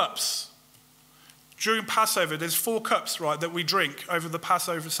 4 cups. During Passover, there's 4 cups, right, that we drink over the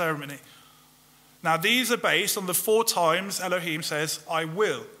Passover ceremony. Now, these are based on the 4 times Elohim says, I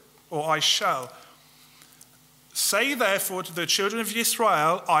will, or I shall. Say, therefore, to the children of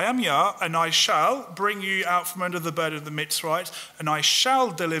Israel, I am Yah, and I shall bring you out from under the burden of the Mitzrites, and I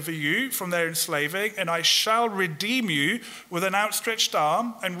shall deliver you from their enslaving, and I shall redeem you with an outstretched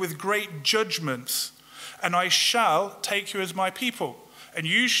arm and with great judgments, and I shall take you as my people. And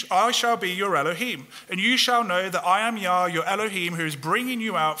I shall be your Elohim. And you shall know that I am Yah, your Elohim, who is bringing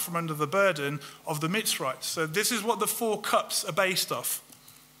you out from under the burden of the Mitzrites. So this is what the 4 cups are based off.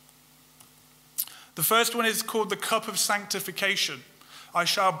 The first one is called the cup of sanctification. I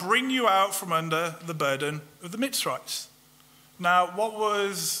shall bring you out from under the burden of the Mitzrites. Now, what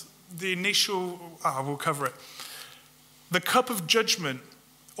was the initial... we'll cover it. The cup of judgment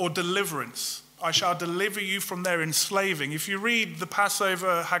or deliverance. I shall deliver you from their enslaving. If you read the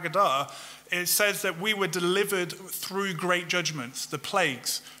Passover Haggadah, it says that we were delivered through great judgments. The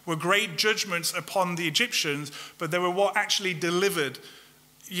plagues were great judgments upon the Egyptians, but they were what actually delivered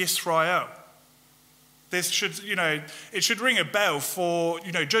Yisrael. This should, it should ring a bell for,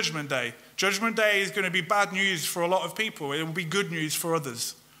 Judgment Day. Judgment Day is going to be bad news for a lot of people. It will be good news for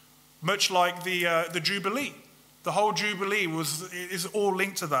others. Much like the Jubilee. The whole Jubilee is all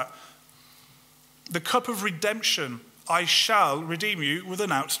linked to that. The cup of redemption, I shall redeem you with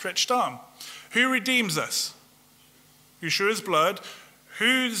an outstretched arm. Who redeems us? Yeshua's blood.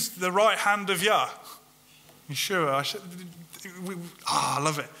 Who's the right hand of Yah? Yeshua. I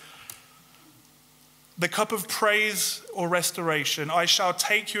love it. The cup of praise or restoration, I shall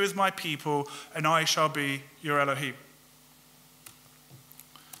take you as my people, and I shall be your Elohim.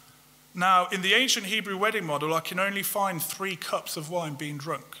 Now, in the ancient Hebrew wedding model, I can only find 3 cups of wine being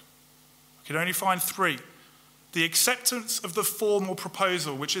drunk. I can only find 3. The acceptance of the formal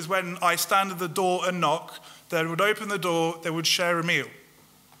proposal, which is when I stand at the door and knock, they would open the door, they would share a meal.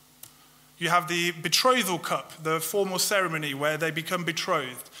 You have the betrothal cup, the formal ceremony where they become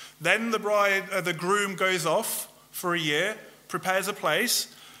betrothed. Then the groom goes off for a year, prepares a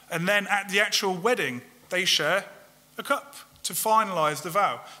place, and then at the actual wedding, they share a cup to finalize the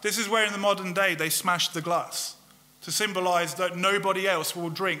vow. This is where in the modern day they smash the glass to symbolize that nobody else will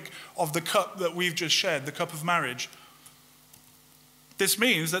drink of the cup that we've just shared, the cup of marriage. This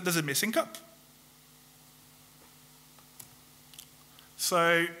means that there's a missing cup.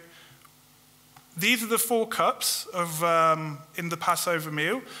 So these are the 4 cups of in the Passover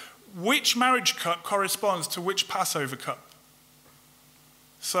meal. which marriage cup corresponds to which Passover cup?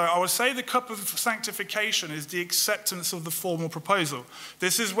 So I would say the cup of sanctification is the acceptance of the formal proposal.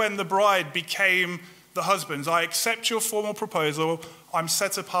 This is when the bride became the husband's. I accept your formal proposal. I'm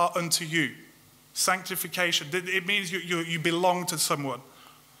set apart unto you. Sanctification. It means you belong to someone.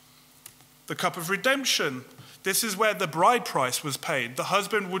 The cup of redemption. This is where the bride price was paid. The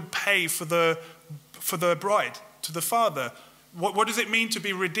husband would pay for the bride to the father. What does it mean to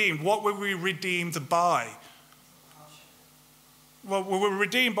be redeemed? What were we redeemed by? Well, we were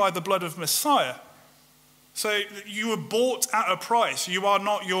redeemed by the blood of Messiah. So you were bought at a price. You are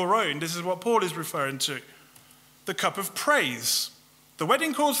not your own. This is what Paul is referring to. The cup of praise. The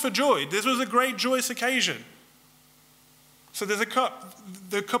wedding calls for joy. This was a great joyous occasion. So there's a cup.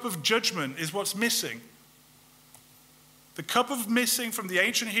 The cup of judgment is what's missing. The cup of missing from the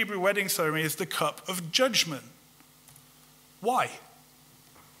ancient Hebrew wedding ceremony is the cup of judgment. Why?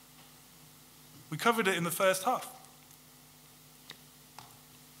 We covered it in the first half.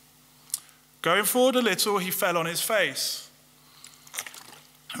 Going forward a little, he fell on his face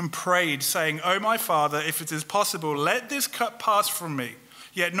and prayed, saying, "O my Father, if it is possible, let this cup pass from me.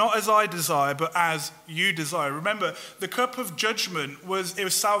 Yet not as I desire, but as you desire." Remember, the cup of judgment was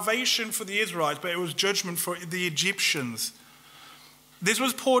salvation for the Israelites, but it was judgment for the Egyptians. This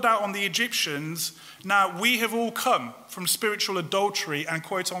was poured out on the Egyptians. Now, we have all come from spiritual adultery and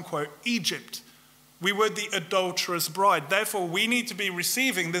quote-unquote Egypt. We were the adulterous bride. Therefore, we need to be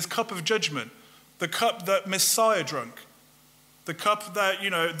receiving this cup of judgment, the cup that Messiah drank, the cup that,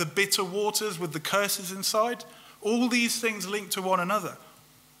 the bitter waters with the curses inside. All these things link to one another.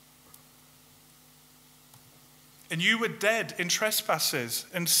 And you were dead in trespasses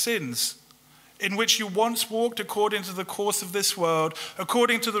and sins, in which you once walked according to the course of this world,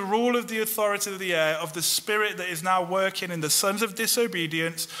 according to the rule of the authority of the air, of the spirit that is now working in the sons of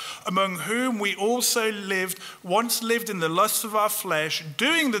disobedience, among whom we also once lived in the lusts of our flesh,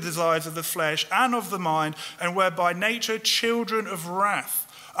 doing the desires of the flesh and of the mind, and were by nature children of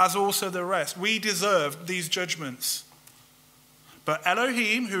wrath, as also the rest. We deserved these judgments. But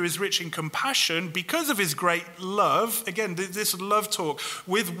Elohim, who is rich in compassion, because of his great love, again, this love talk,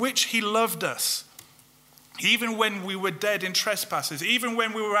 with which he loved us, even when we were dead in trespasses, even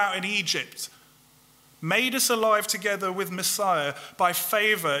when we were out in Egypt, made us alive together with Messiah. By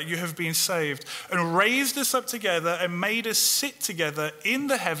favor you have been saved, and raised us up together and made us sit together in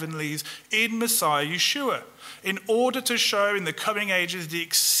the heavenlies in Messiah Yeshua, in order to show in the coming ages the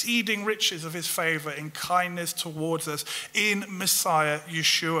exceeding riches of his favor and kindness towards us in Messiah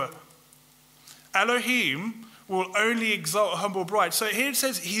Yeshua. Elohim will only exalt a humble bride. So here it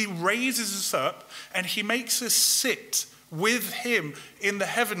says he raises us up and he makes us sit with him in the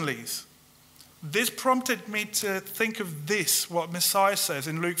heavenlies. This prompted me to think of this, what Messiah says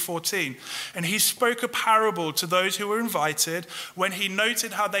in Luke 14. And he spoke a parable to those who were invited when he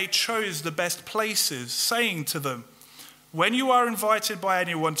noted how they chose the best places, saying to them, "When you are invited by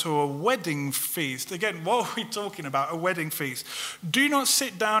anyone to a wedding feast," again, what are we talking about? A wedding feast. "Do not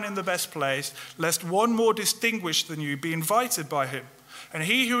sit down in the best place, lest one more distinguished than you be invited by him. And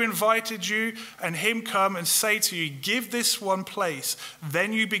he who invited you and him come and say to you, 'Give this one place,'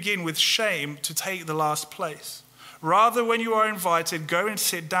 then you begin with shame to take the last place. Rather, when you are invited, go and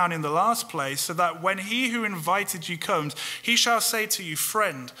sit down in the last place, so that when he who invited you comes, he shall say to you,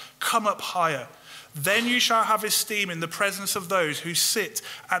 'Friend, come up higher.' Then you shall have esteem in the presence of those who sit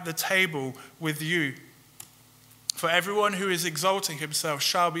at the table with you. For everyone who is exalting himself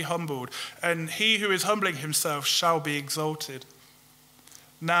shall be humbled, and he who is humbling himself shall be exalted."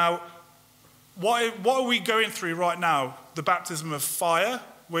 Now, what are we going through right now? The baptism of fire.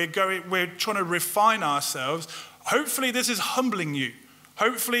 We're trying to refine ourselves. Hopefully this is humbling you.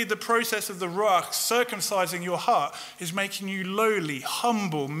 Hopefully the process of the Ruach circumcising your heart is making you lowly,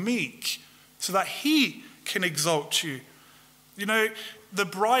 humble, meek, so that he can exalt you. The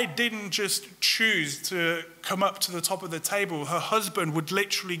bride didn't just choose to come up to the top of the table. Her husband would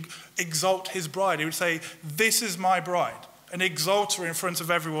literally exalt his bride. He would say, "This is my bride," and exalt her in front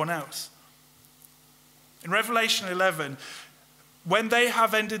of everyone else. In Revelation 11, when they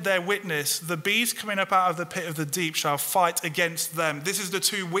have ended their witness, the beast coming up out of the pit of the deep shall fight against them. This is the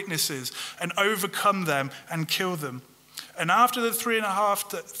two witnesses, and overcome them and kill them. And after the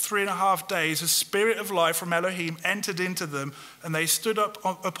 3.5 days, a spirit of life from Elohim entered into them, and they stood up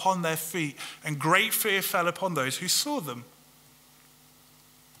upon their feet, and great fear fell upon those who saw them.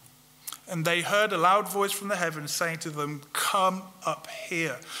 And they heard a loud voice from the heavens saying to them, "Come up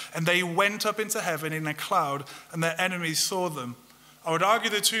here." And they went up into heaven in a cloud, and their enemies saw them. I would argue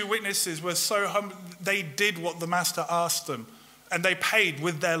the two witnesses were so humble, they did what the master asked them. And they paid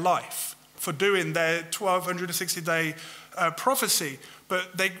with their life for doing their 1260-day prophecy.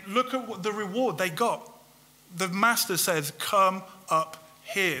 But they look at what the reward they got. The master says, come up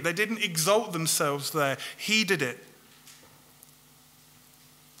here. They didn't exalt themselves there. He did it.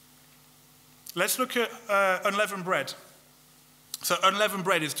 Let's look at unleavened bread. So unleavened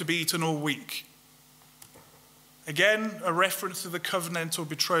bread is to be eaten all week. Again, a reference to the covenantal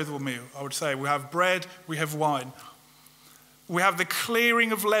betrothal meal, I would say. We have bread, we have wine. We have the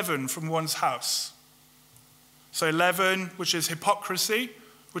clearing of leaven from one's house. So leaven, which is hypocrisy,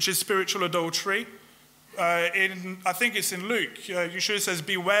 which is spiritual adultery. I think it's in Luke. Yeshua says,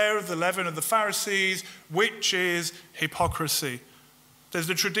 beware of the leaven of the Pharisees, which is hypocrisy. There's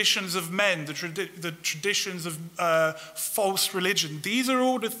the traditions of men, the traditions of false religion. These are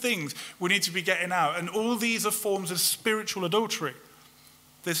all the things we need to be getting out. And all these are forms of spiritual adultery.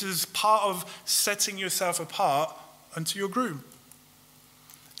 This is part of setting yourself apart unto your groom.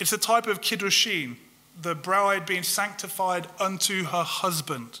 It's a type of kiddushin, the bride being sanctified unto her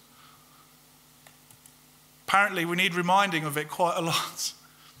husband. Apparently, we need reminding of it quite a lot.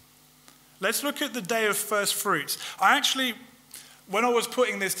 Let's look at the day of first fruits. When I was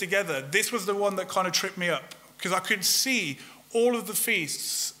putting this together, this was the one that kind of tripped me up, because I could see all of the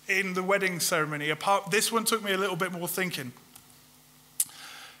feasts in the wedding ceremony. This one took me a little bit more thinking.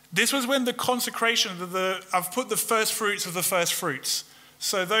 This was when the consecration of I've put the first fruits of the first fruits.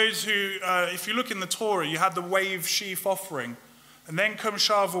 So those who, if you look in the Torah, you had the wave sheaf offering. And then come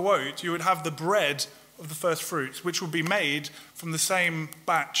Shavuot, you would have the bread of the first fruits, which would be made from the same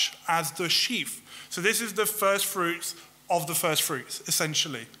batch as the sheaf. So this is the first fruits of the first fruits,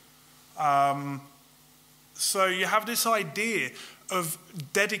 essentially. So you have this idea of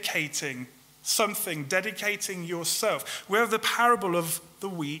dedicating something, dedicating yourself. We have the parable of the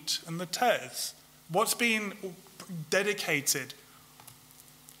wheat and the tares. What's being dedicated?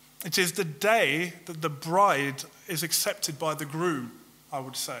 It is the day that the bride is accepted by the groom, I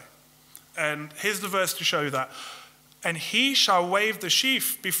would say. And here's the verse to show that. And he shall wave the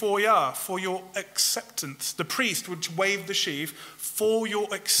sheaf before Yah for your acceptance. The priest would wave the sheaf for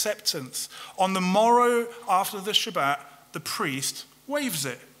your acceptance. On the morrow after the Shabbat, the priest waves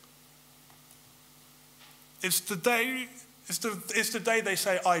it. It's the day they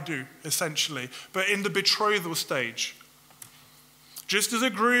say, I do, essentially, but in the betrothal stage. Just as a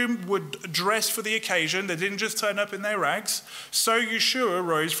groom would dress for the occasion, they didn't just turn up in their rags, so Yeshua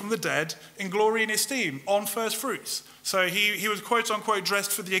rose from the dead in glory and esteem on first fruits. So he was quote-unquote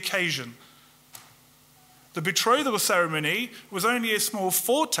dressed for the occasion. The betrothal ceremony was only a small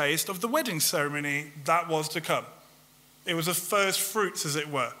foretaste of the wedding ceremony that was to come. It was a first fruits, as it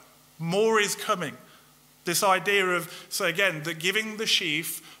were. More is coming. This idea of, so again, the giving the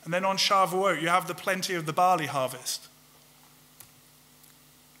sheaf, and then on Shavuot, you have the plenty of the barley harvest.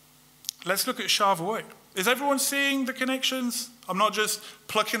 Let's look at Shavuot. Is everyone seeing the connections? I'm not just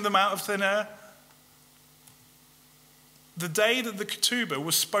plucking them out of thin air. The day that the ketubah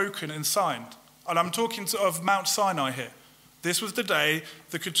was spoken and signed, and I'm talking of Mount Sinai here. This was the day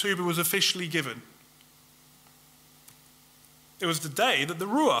the ketubah was officially given. It was the day that the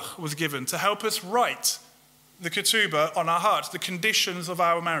Ruach was given to help us write the ketubah on our hearts, the conditions of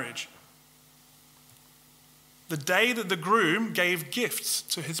our marriage. The day that the groom gave gifts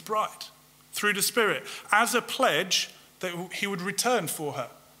to his bride through the Spirit as a pledge that he would return for her.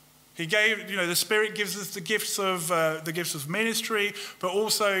 He gave, the Spirit gives us the gifts of ministry, but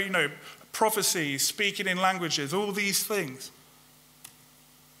also, prophecy, speaking in languages, all these things.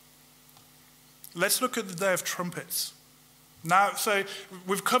 Let's look at the Day of Trumpets. Now, so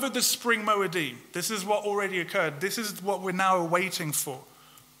we've covered the spring Moedim. This is what already occurred. This is what we're now waiting for.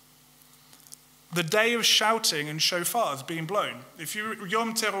 The day of shouting and shofars being blown. If you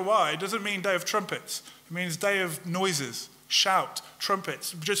Yom Teruah, it doesn't mean day of trumpets. It means day of noises. Shout,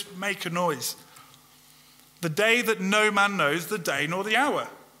 trumpets, just make a noise. The day that no man knows the day nor the hour.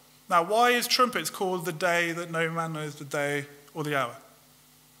 Now, why is trumpets called the day that no man knows the day or the hour?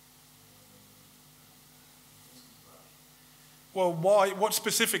 Well, why? What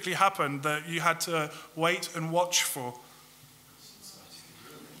specifically happened that you had to wait and watch for?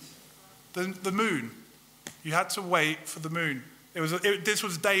 The moon. You had to wait for the moon. This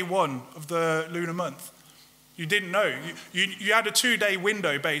was day one of the lunar month. You didn't know. You had a 2-day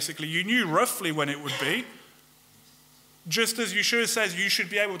window, basically. You knew roughly when it would be. Just as Yeshua says, you should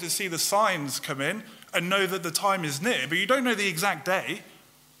be able to see the signs come in and know that the time is near, but you don't know the exact day.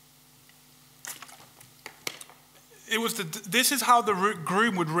 This is how the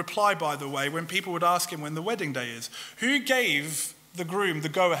groom would reply, by the way, when people would ask him when the wedding day is. Who gave the groom the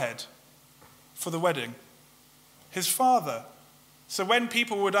go-ahead for the wedding? His father. So when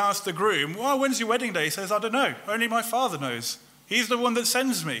people would ask the groom, well, when's your wedding day? He says, I don't know. Only my Father knows. He's the one that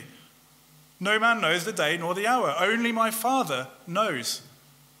sends me. No man knows the day nor the hour. Only my Father knows.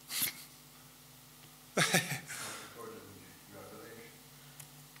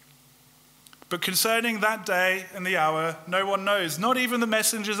 But concerning that day and the hour, no one knows, not even the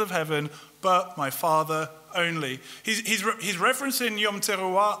messengers of heaven, but my Father only. He's referencing Yom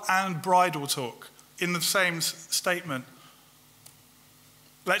Teruah and bridal talk in the same statement.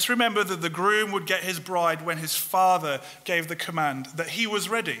 Let's remember that the groom would get his bride when his father gave the command, that he was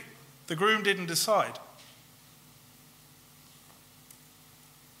ready. The groom didn't decide.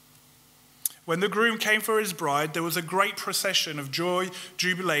 When the groom came for his bride, there was a great procession of joy,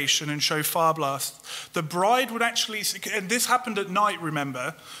 jubilation, and shofar blasts. The bride would actually, and this happened at night,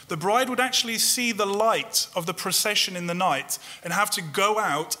 remember, the bride would actually see the light of the procession in the night and have to go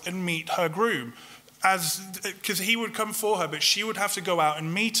out and meet her groom. Because he would come for her, but she would have to go out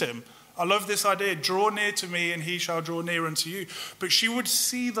and meet him. I love this idea, draw near to me and he shall draw near unto you. But she would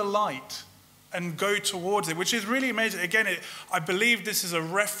see the light and go towards it, which is really amazing. Again, I believe this is a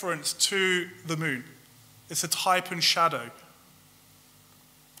reference to the moon. It's a type and shadow.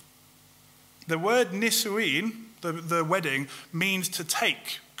 The word nisuin, the wedding, means to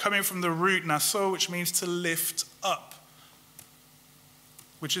take, coming from the root naso, which means to lift up,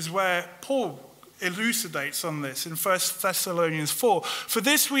 which is where Paul elucidates on this in 1 Thessalonians 4. For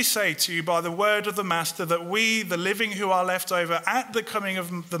this we say to you by the word of the Master, that we, the living who are left over at the coming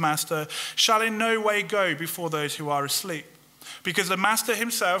of the Master, shall in no way go before those who are asleep. Because the Master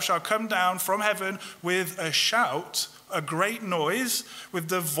himself shall come down from heaven with a shout, a great noise, with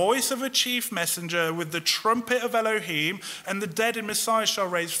the voice of a chief messenger, with the trumpet of Elohim, and the dead in Messiah shall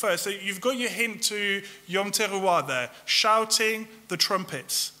raise first. So you've got your hint to Yom Teruah there, shouting the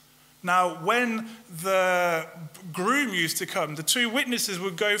trumpets. Now, when the groom used to come, the two witnesses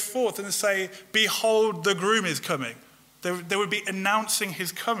would go forth and say, behold, the groom is coming. They would be announcing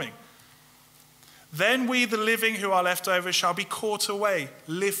his coming. Then we, the living who are left over, shall be caught away,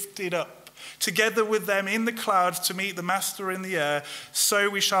 lifted up, together with them in the clouds to meet the Master in the air. So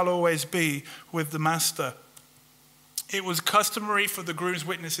we shall always be with the Master. It was customary for the groom's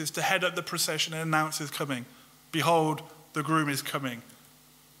witnesses to head up the procession and announce his coming. Behold, the groom is coming.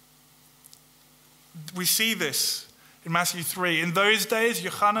 We see this in Matthew 3. In those days,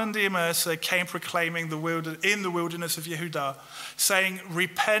 Yochanan the Immerser came proclaiming in the wilderness of Yehudah, saying,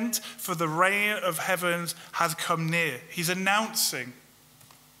 repent, for the reign of heavens has come near. He's announcing.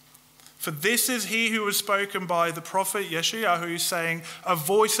 For this is he who was spoken by the prophet Yeshayahu, saying, a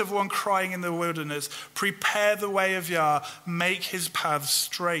voice of one crying in the wilderness, prepare the way of Yah, make his paths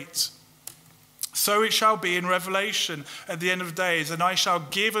straight. So it shall be in Revelation at the end of days, and I shall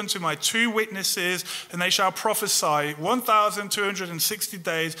give unto my two witnesses, and they shall prophesy 1,260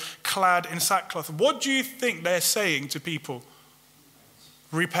 days clad in sackcloth. What do you think they're saying to people?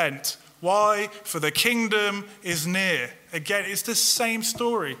 Repent. Why? For the kingdom is near. Again, it's the same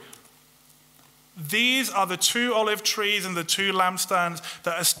story. These are the two olive trees and the two lampstands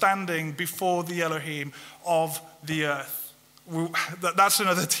that are standing before the Elohim of the earth. That's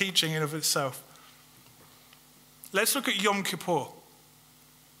another teaching in of itself. Let's look at Yom Kippur.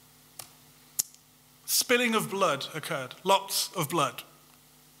 Spilling of blood occurred. Lots of blood.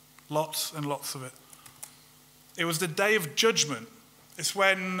 Lots and lots of it. It was the day of judgment. It's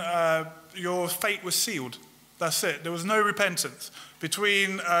when your fate was sealed. That's it. There was no repentance.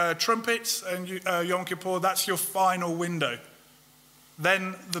 Between trumpets and Yom Kippur, that's your final window.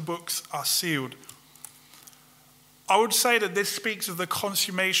 Then the books are sealed. I would say that this speaks of the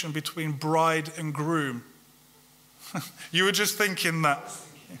consummation between bride and groom. You were just thinking that.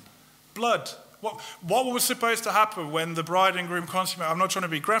 Blood. What was supposed to happen when the bride and groom consummate? I'm not trying to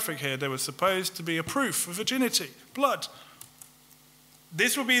be graphic here. There was supposed to be a proof of virginity. Blood.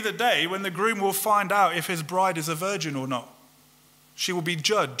 This will be the day when the groom will find out if his bride is a virgin or not. She will be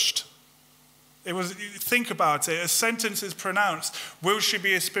judged. Think about it. A sentence is pronounced. Will she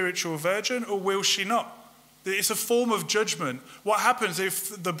be a spiritual virgin or will she not? It's a form of judgment. What happens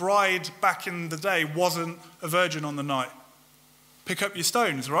if the bride back in the day wasn't a virgin on the night? Pick up your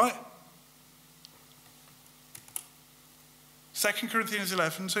stones, right? 2 Corinthians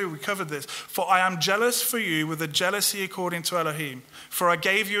 11:2, we covered this. For I am jealous for you with a jealousy according to Elohim. For I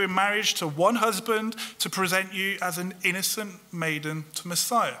gave you in marriage to one husband to present you as an innocent maiden to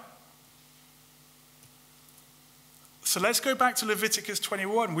Messiah. So let's go back to Leviticus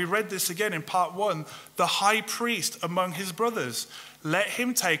 21. We read this again in part 1. The high priest among his brothers, let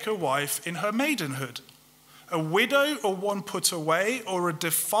him take a wife in her maidenhood. A widow or one put away, or a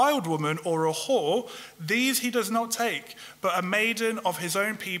defiled woman or a whore, these he does not take, but a maiden of his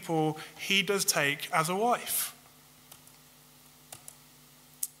own people he does take as a wife.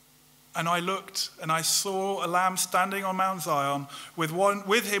 And I looked, and I saw a lamb standing on Mount Zion,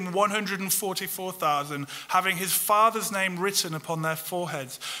 with him 144,000, having his father's name written upon their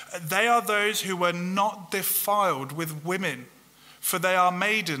foreheads. They are those who were not defiled with women, for they are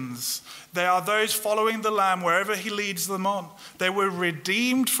maidens. They are those following the Lamb wherever he leads them on. They were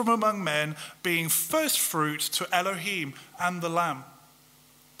redeemed from among men, being first fruits to Elohim and the Lamb.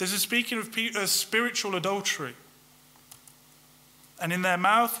 This is speaking of spiritual adultery. And in their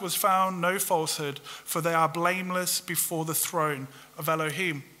mouth was found no falsehood, for they are blameless before the throne of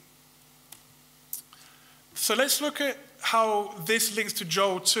Elohim. So let's look at how this links to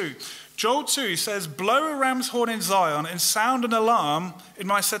Joel 2. Joel 2 says, blow a ram's horn in Zion and sound an alarm in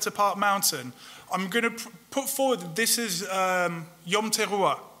my set-apart mountain. I'm going to put forward that this is Yom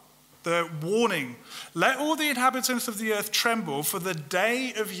Teruah, the warning. Let all the inhabitants of the earth tremble, for the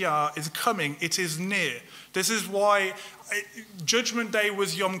day of Yah is coming, it is near. This is why Judgment Day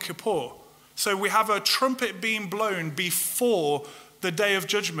was Yom Kippur. So we have a trumpet being blown before the day of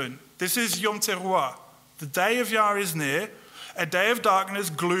judgment. This is Yom Teruah. The day of Yah is near. A day of darkness,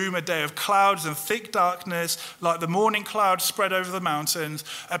 gloom, a day of clouds and thick darkness, like the morning cloud spread over the mountains.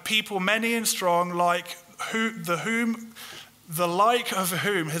 A people many and strong, the like of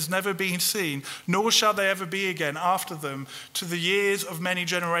whom has never been seen, nor shall they ever be again after them, to the years of many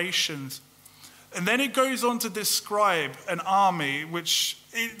generations. And then it goes on to describe an army, which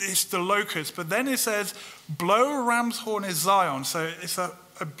is the locust. But then it says, blow a ram's horn in Zion. So it's a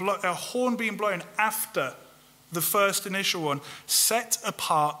horn being blown after the first initial one. Set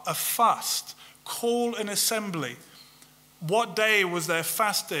apart a fast. Call an assembly. What day was there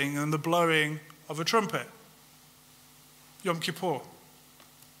fasting and the blowing of a trumpet? Yom Kippur.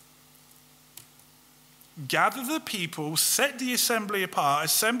 Gather the people, set the assembly apart,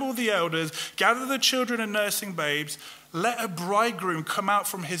 assemble the elders, gather the children and nursing babes. Let a bridegroom come out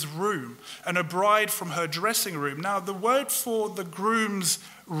from his room and a bride from her dressing room. Now, the word for the groom's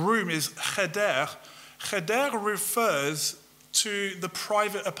room is cheder. Cheder refers to the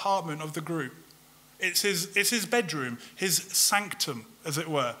private apartment of the groom. It's his bedroom, his sanctum, as it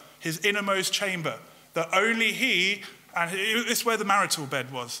were, his innermost chamber, that only he, and it's where the marital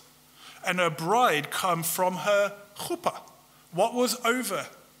bed was. And a bride come from her chuppah. What was over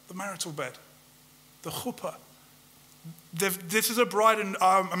the marital bed? The chuppah. This is a bride, and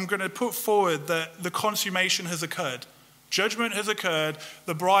I'm going to put forward that the consummation has occurred. Judgment has occurred.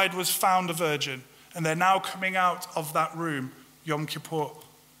 The bride was found a virgin, and they're now coming out of that room, Yom Kippur.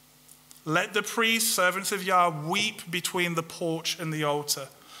 Let the priests, servants of Yah, weep between the porch and the altar.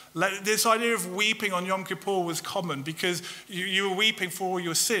 This idea of weeping on Yom Kippur was common because you were weeping for all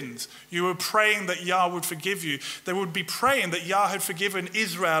your sins. You were praying that Yah would forgive you. They would be praying that Yah had forgiven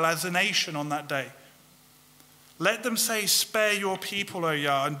Israel as a nation on that day. Let them say, spare your people, O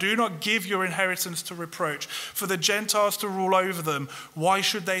Yah, and do not give your inheritance to reproach, for the Gentiles to rule over them. Why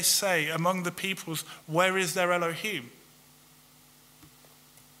should they say among the peoples, where is their Elohim?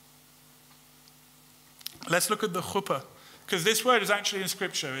 Let's look at the chuppah. Because this word is actually in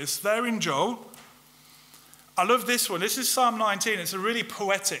Scripture. It's there in Joel. I love this one. This is Psalm 19. It's a really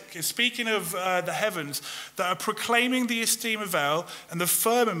poetic. It's speaking of the heavens that are proclaiming the esteem of El, and the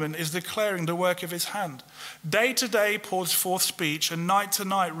firmament is declaring the work of his hand. Day to day pours forth speech, and night to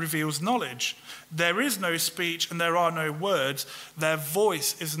night reveals knowledge. There is no speech, and there are no words. Their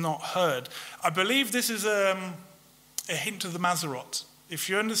voice is not heard. I believe this is a hint of the Mazarot. If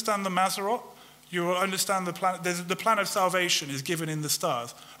you understand the Mazarot, you will understand the plan. The plan of salvation is given in the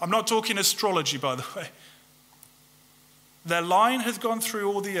stars. I'm not talking astrology, by the way. Their line has gone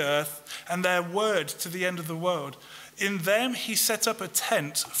through all the earth, and their word to the end of the world. In them he set up a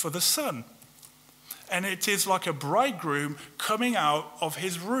tent for the sun. And it is like a bridegroom coming out of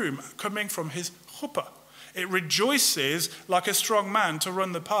his room, coming from his chuppah. It rejoices like a strong man to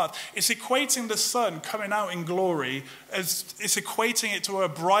run the path. It's equating the sun coming out in glory, as it's equating it to a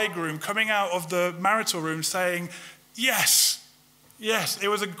bridegroom coming out of the marital room saying, yes, yes, it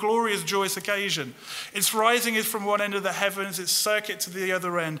was a glorious, joyous occasion. Its rising is from one end of the heavens, its circuit to the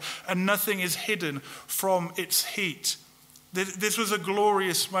other end, and nothing is hidden from its heat. This was a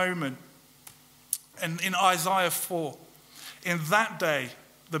glorious moment. And in Isaiah 4, in that day,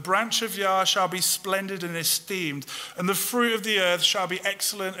 the branch of Yah shall be splendid and esteemed, and the fruit of the earth shall be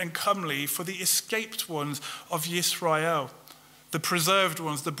excellent and comely for the escaped ones of Yisrael, the preserved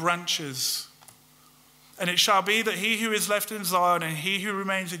ones, the branches. And it shall be that he who is left in Zion and he who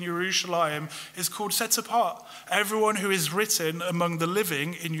remains in Jerusalem is called set apart, everyone who is written among the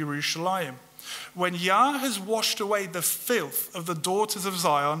living in Jerusalem. When Yah has washed away the filth of the daughters of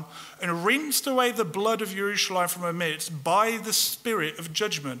Zion and rinsed away the blood of Jerusalem from her midst by the spirit of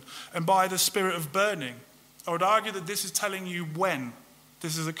judgment and by the spirit of burning. I would argue that this is telling you when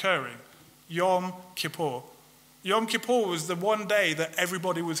this is occurring. Yom Kippur. Yom Kippur was the one day that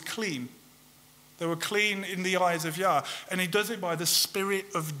everybody was clean. They were clean in the eyes of Yah. And he does it by the spirit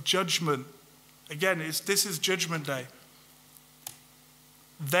of judgment. Again, this is judgment day.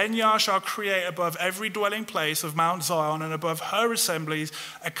 Then Yah shall create above every dwelling place of Mount Zion and above her assemblies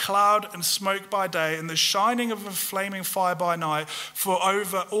a cloud and smoke by day and the shining of a flaming fire by night. For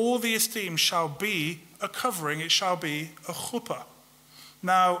over all the esteem shall be a covering. It shall be a chuppah.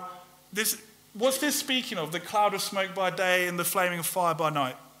 Now, what's this speaking of? The cloud of smoke by day and the flaming fire by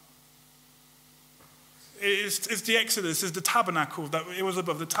night? It's the Exodus, it's the tabernacle that it was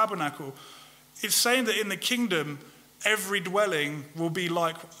above, the tabernacle. It's saying that in the kingdom, every dwelling will be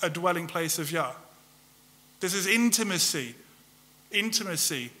like a dwelling place of Yah. This is intimacy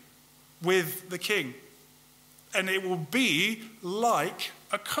with the king. And it will be like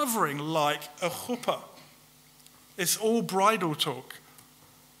a covering, like a chuppah. It's all bridal talk.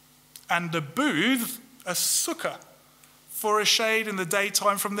 And the booth, a sukkah, for a shade in the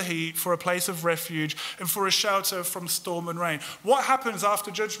daytime from the heat, for a place of refuge, and for a shelter from storm and rain. What happens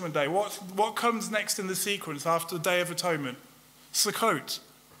after Judgment Day? What comes next in the sequence after the Day of Atonement? Sukkot.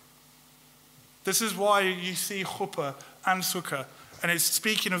 This is why you see chuppah and sukkah, and it's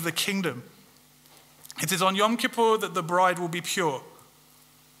speaking of the kingdom. It is on Yom Kippur that the bride will be pure.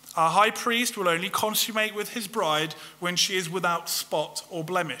 Our high priest will only consummate with his bride when she is without spot or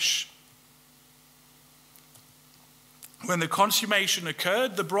blemish. When the consummation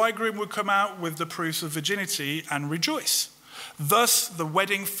occurred, the bridegroom would come out with the proofs of virginity and rejoice. Thus, the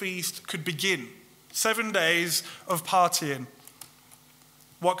wedding feast could begin. 7 days of partying.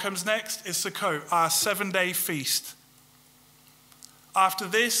 What comes next is Sukkot, our 7-day feast. After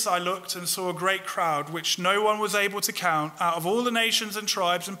this, I looked and saw a great crowd, which no one was able to count, out of all the nations and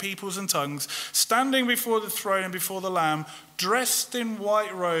tribes and peoples and tongues, standing before the throne and before the Lamb, dressed in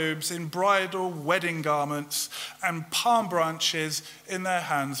white robes, in bridal wedding garments, and palm branches in their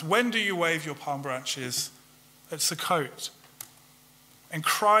hands. When do you wave your palm branches? At Sukkot. And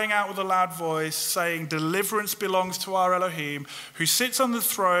crying out with a loud voice, saying, deliverance belongs to our Elohim, who sits on the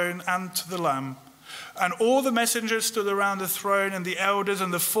throne, and to the Lamb. And all the messengers stood around the throne, and the elders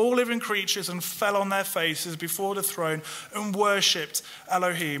and the 4 living creatures, and fell on their faces before the throne and worshipped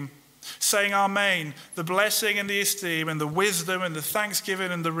Elohim, saying, Amen, the blessing and the esteem and the wisdom and the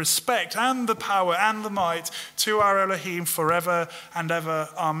thanksgiving and the respect and the power and the might to our Elohim forever and ever.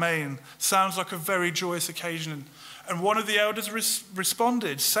 Amen. Sounds like a very joyous occasion. And one of the elders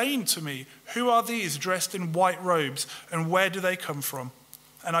responded, saying to me, who are these dressed in white robes, and where do they come from?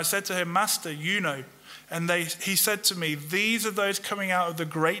 And I said to him, Master, you know. And he said to me, these are those coming out of the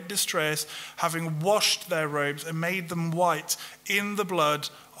great distress, having washed their robes and made them white in the blood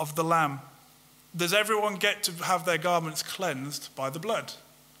of the Lamb. Does everyone get to have their garments cleansed by the blood?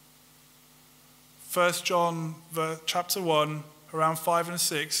 1 John chapter 1, around 5 and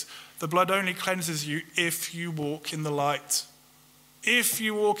 6, the blood only cleanses you if you walk in the light. If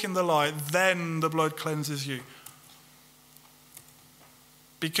you walk in the light, then the blood cleanses you.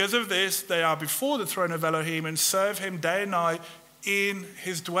 Because of this, they are before the throne of Elohim and serve him day and night in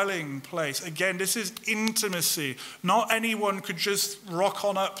his dwelling place. Again, this is intimacy. Not anyone could just rock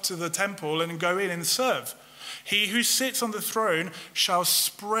on up to the temple and go in and serve. He who sits on the throne shall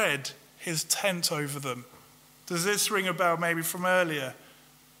spread his tent over them. Does this ring a bell maybe from earlier?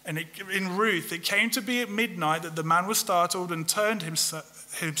 And in Ruth, it came to be at midnight that the man was startled and turned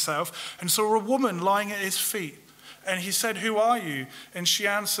himself and saw a woman lying at his feet. And he said, who are you? And she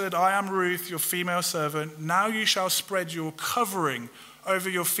answered, I am Ruth, your female servant. Now you shall spread your covering over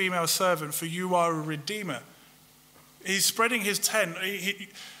your female servant, for you are a redeemer. He's spreading his tent.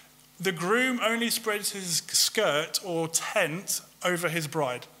 The groom only spreads his skirt or tent over his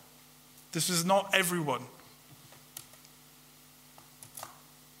bride. This is not everyone.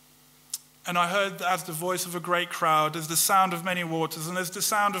 And I heard as the voice of a great crowd, as the sound of many waters, and as the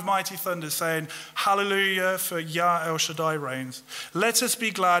sound of mighty thunder, saying, Hallelujah, for Yah El Shaddai reigns. Let us be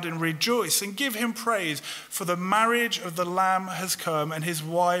glad and rejoice and give him praise, for the marriage of the Lamb has come, and his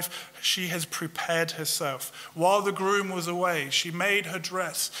wife, she has prepared herself. While the groom was away, she made her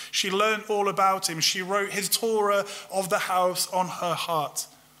dress. She learned all about him. She wrote his Torah of the house on her heart.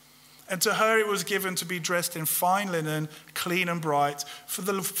 And to her it was given to be dressed in fine linen, clean and bright, for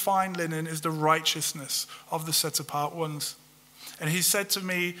the fine linen is the righteousness of the set-apart ones. And he said to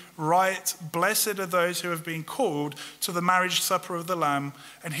me, write, blessed are those who have been called to the marriage supper of the Lamb.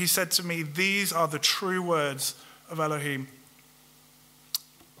 And he said to me, these are the true words of Elohim.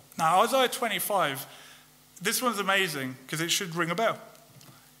 Now, Isaiah 25, this one's amazing because it should ring a bell.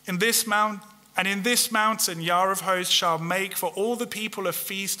 In this mountain, Yah of hosts shall make for all the people a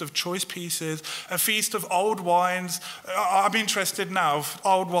feast of choice pieces, a feast of old wines. I'm interested now, of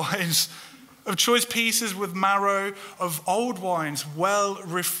old wines, of choice pieces with marrow, of old wines, well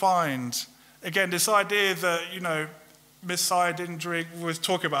refined. Again, this idea that, Messiah didn't drink, we was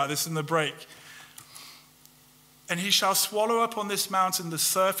talking about this in the break. And he shall swallow up on this mountain the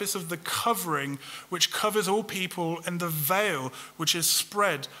surface of the covering which covers all people and the veil which is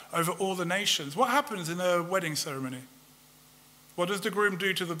spread over all the nations. What happens in a wedding ceremony? What does the groom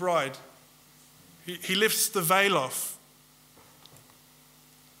do to the bride? He lifts the veil off.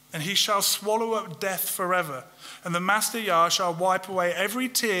 And he shall swallow up death forever. And the Master Yah shall wipe away every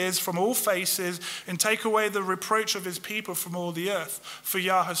tears from all faces and take away the reproach of his people from all the earth. For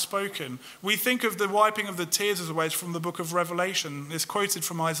Yah has spoken. We think of the wiping of the tears as a way from the book of Revelation. It's quoted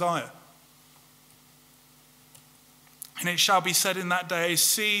from Isaiah. And it shall be said in that day,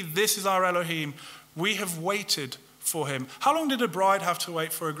 see, this is our Elohim. We have waited for him. How long did a bride have to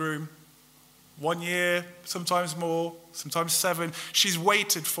wait for a groom? 1 year, sometimes more, sometimes 7. She's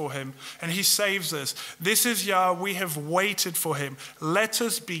waited for him, and he saves us. This is Yah, we have waited for him. Let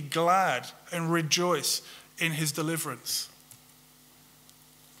us be glad and rejoice in his deliverance.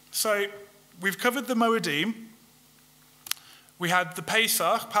 So, we've covered the Moedim. We had the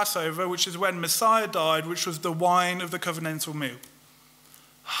Pesach, Passover, which is when Messiah died, which was the wine of the covenantal meal.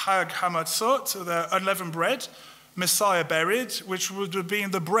 Hag Hamatzot, the unleavened bread. Messiah buried, which would have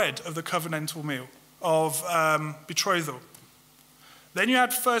been the bread of the covenantal meal of betrothal. Then you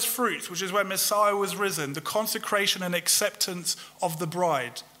had first fruits, which is when Messiah was risen, the consecration and acceptance of the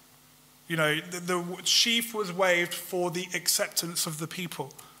bride. The sheaf was waved for the acceptance of the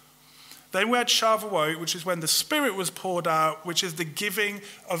people. Then we had Shavuot, which is when the Spirit was poured out, which is the giving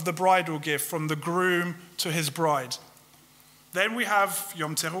of the bridal gift from the groom to his bride. Then we have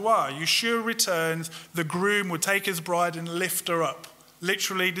Yom Teruah. Yeshua returns. The groom will take his bride and lift her up.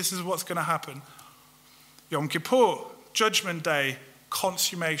 Literally, this is what's going to happen. Yom Kippur, Judgment Day,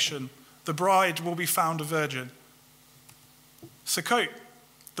 consummation. The bride will be found a virgin. Sukkot,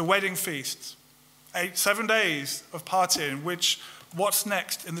 the wedding feast. 7 days of partying, what's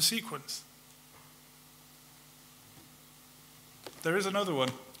next in the sequence? There is another one.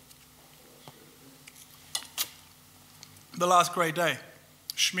 The last great day,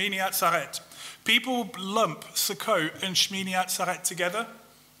 Shmini Atzaret. People lump Sukkot and Shmini Atzaret together.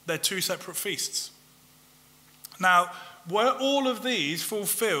 They're 2 separate feasts. Now, were all of these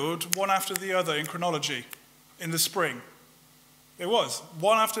fulfilled one after the other in chronology in the spring? It was.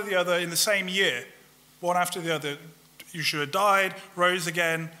 One after the other in the same year. One after the other. Yeshua died, rose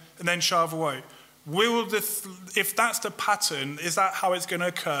again, and then Shavuot. If that's the pattern, is that how it's going to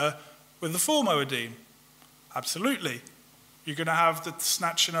occur with the full Moedim? Absolutely. You're going to have the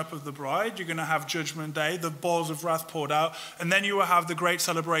snatching up of the bride. You're going to have Judgment Day, the bowls of wrath poured out, and then you will have the great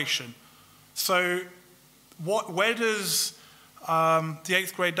celebration. So where does the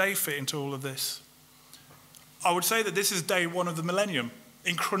 8th great day fit into all of this? I would say that this is day 1 of the millennium.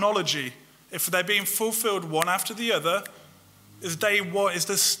 In chronology, if they're being fulfilled one after the other, day 1 is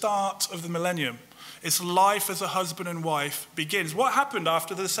the start of the millennium. It's life as a husband and wife begins. What happened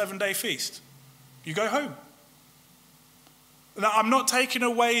after the 7-day feast? You go home. Now, I'm not taking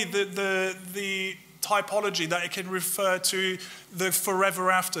away the typology that it can refer to the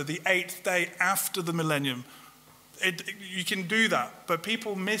forever after, the 8th day after the millennium. You can do that, but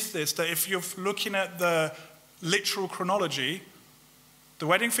people miss this, that if you're looking at the literal chronology, the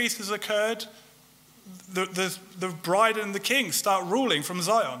wedding feast has occurred, the bride and the king start ruling from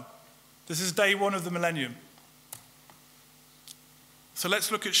Zion. This is day 1 of the millennium. So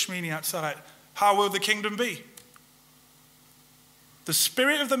let's look at Shmini Atzaret. How will the kingdom be? The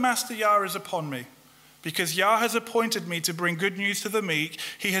Spirit of the Master Yah is upon me, because Yah has appointed me to bring good news to the meek.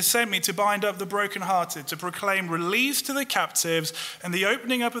 He has sent me to bind up the brokenhearted, to proclaim release to the captives and the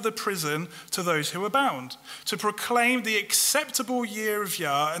opening up of the prison to those who are bound, to proclaim the acceptable year of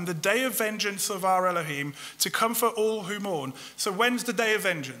Yah and the day of vengeance of our Elohim, to comfort all who mourn. So when's the day of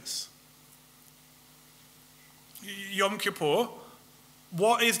vengeance? Yom Kippur.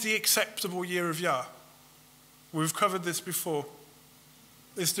 What is the acceptable year of Yah? We've covered this before.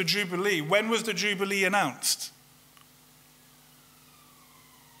 It's the Jubilee. When was the Jubilee announced?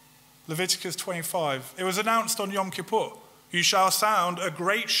 Leviticus 25. It was announced on Yom Kippur. You shall sound a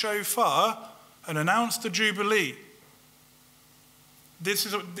great shofar and announce the Jubilee.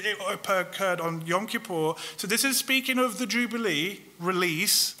 It occurred on Yom Kippur. So this is speaking of the Jubilee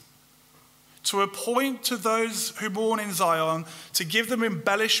release, to appoint to those who mourn in Zion, to give them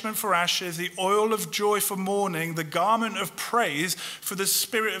embellishment for ashes, the oil of joy for mourning, the garment of praise for the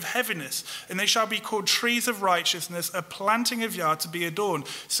spirit of heaviness. And they shall be called trees of righteousness, a planting of Yah to be adorned.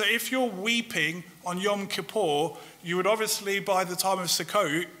 So if you're weeping on Yom Kippur, you would obviously, by the time of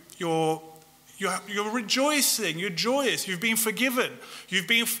Sukkot, you're rejoicing, you're joyous, you've been forgiven.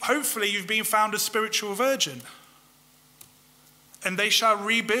 Hopefully you've been found a spiritual virgin. And they shall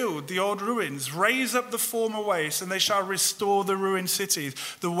rebuild the old ruins, raise up the former wastes, and they shall restore the ruined cities,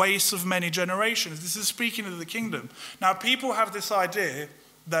 the wastes of many generations. This is speaking of the kingdom. Now, people have this idea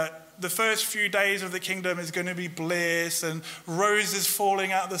that the first few days of the kingdom is going to be bliss and roses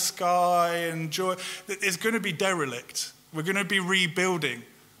falling out of the sky and joy. It's going to be derelict. We're going to be rebuilding.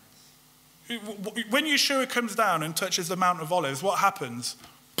 When Yeshua comes down and touches the Mount of Olives, what happens?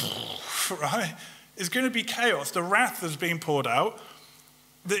 Right? It's going to be chaos. The wrath has been poured out.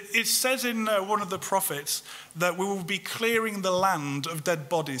 It says in one of the prophets that we will be clearing the land of dead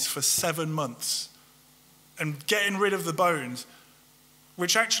bodies for 7 months and getting rid of the bones,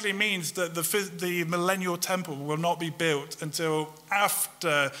 which actually means that the millennial temple will not be built until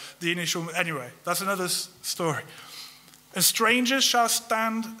after the initial. Anyway, that's another story. And strangers shall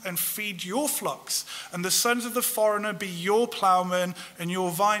stand and feed your flocks, and the sons of the foreigner be your plowmen and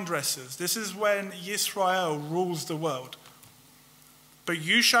your vine dressers. This is when Yisrael rules the world. But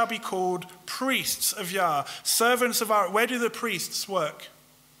you shall be called priests of Yah, servants of our. Where do the priests work?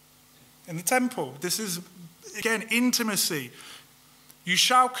 In the temple. This is, again, intimacy. You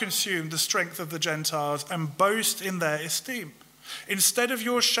shall consume the strength of the Gentiles and boast in their esteem. Instead of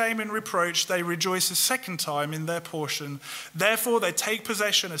your shame and reproach, they rejoice a second time in their portion. Therefore, they take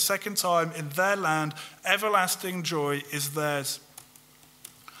possession a second time in their land. Everlasting joy is theirs.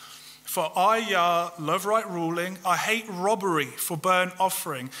 For I, Yah, love right ruling. I hate robbery for burnt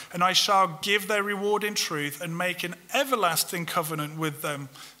offering. And I shall give their reward in truth and make an everlasting covenant with them.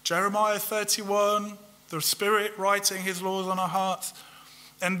 Jeremiah 31, the Spirit writing his laws on our hearts.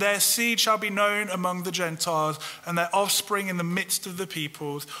 And their seed shall be known among the Gentiles, and their offspring in the midst of the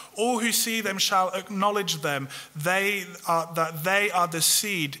peoples. All who see them shall acknowledge them, that they are the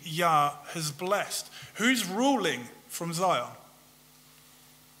seed Yah has blessed. Who's ruling from Zion?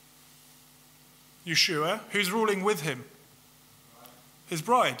 Yeshua. Who's ruling with him? His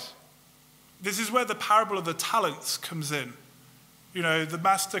bride. This is where the parable of the talents comes in. You know, the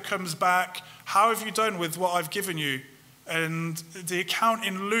master comes back. How have you done with what I've given you? And the account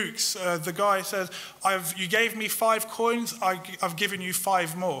in Luke's, the guy says, you gave me 5 coins, I've given you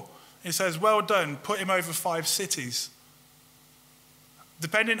 5 more. He says, well done, put him over 5 cities.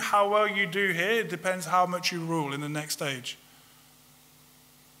 Depending how well you do here, it depends how much you rule in the next stage.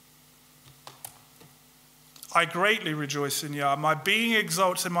 I greatly rejoice in Yah. My being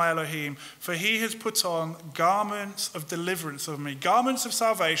exalts in my Elohim, for he has put on garments of deliverance of me, garments of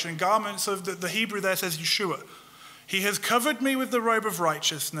salvation, garments of, the Hebrew there says Yeshua. He has covered me with the robe of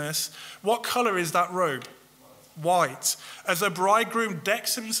righteousness. What color is that robe? White. As a bridegroom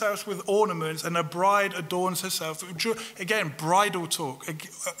decks himself with ornaments and a bride adorns herself. Again, bridal talk.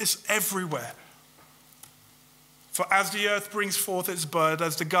 It's everywhere. For as the earth brings forth its bud,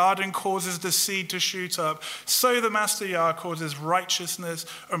 as the garden causes the seed to shoot up, so the Master Yah causes righteousness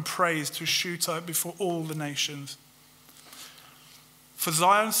and praise to shoot up before all the nations. For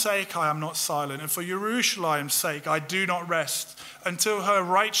Zion's sake I am not silent, and for Jerusalem's sake I do not rest, until her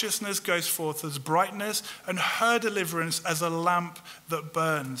righteousness goes forth as brightness, and her deliverance as a lamp that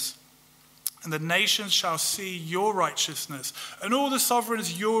burns. And the nations shall see your righteousness, and all the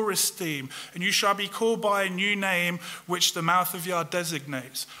sovereigns your esteem, and you shall be called by a new name which the mouth of Yah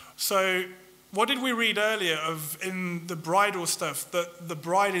designates. So what did we read earlier of in the bridal stuff, that the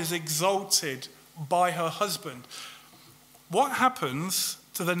bride is exalted by her husband? What happens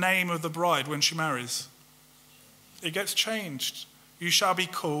to the name of the bride when she marries? It gets changed. You shall be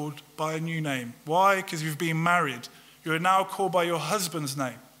called by a new name. Why? Because you've been married. You are now called by your husband's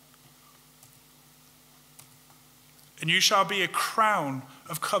name. And you shall be a crown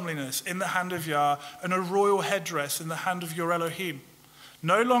of comeliness in the hand of Yah, and a royal headdress in the hand of your Elohim.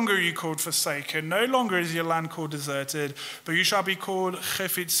 No longer are you called forsaken, no longer is your land called deserted, but you shall be called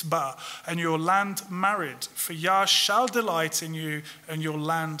Chefetz Ba, and your land married. For Yah shall delight in you, and your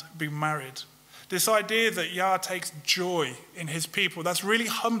land be married. This idea that Yah takes joy in his people, that's really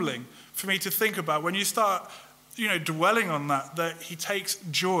humbling for me to think about. When you start dwelling on that he takes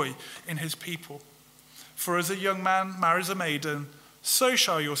joy in his people. For as a young man marries a maiden, so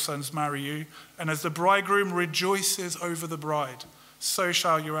shall your sons marry you, and as the bridegroom rejoices over the bride, so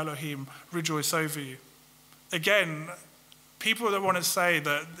shall your Elohim rejoice over you. Again, people that want to say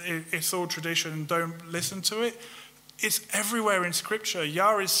that it's all tradition, don't listen to it, it's everywhere in Scripture.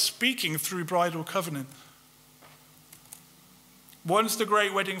 Yah is speaking through bridal covenant. Once the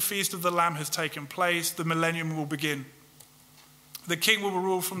great wedding feast of the Lamb has taken place, the millennium will begin. The king will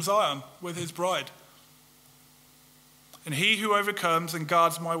rule from Zion with his bride. And he who overcomes and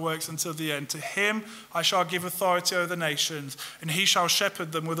guards my works until the end, to him I shall give authority over the nations, and he shall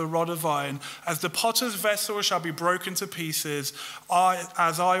shepherd them with a rod of iron. As the potter's vessel shall be broken to pieces,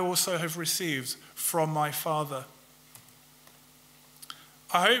 as I also have received from my Father.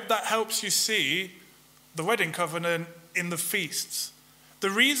 I hope that helps you see the wedding covenant in the feasts. The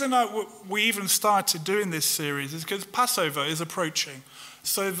reason we even started doing this series is because Passover is approaching,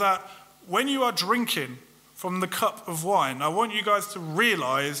 so that when you are drinking from the cup of wine, I want you guys to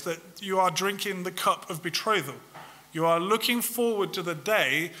realize that you are drinking the cup of betrothal. You are looking forward to the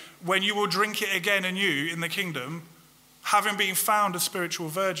day when you will drink it again anew in the kingdom, having been found a spiritual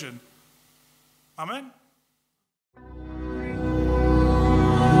virgin. Amen?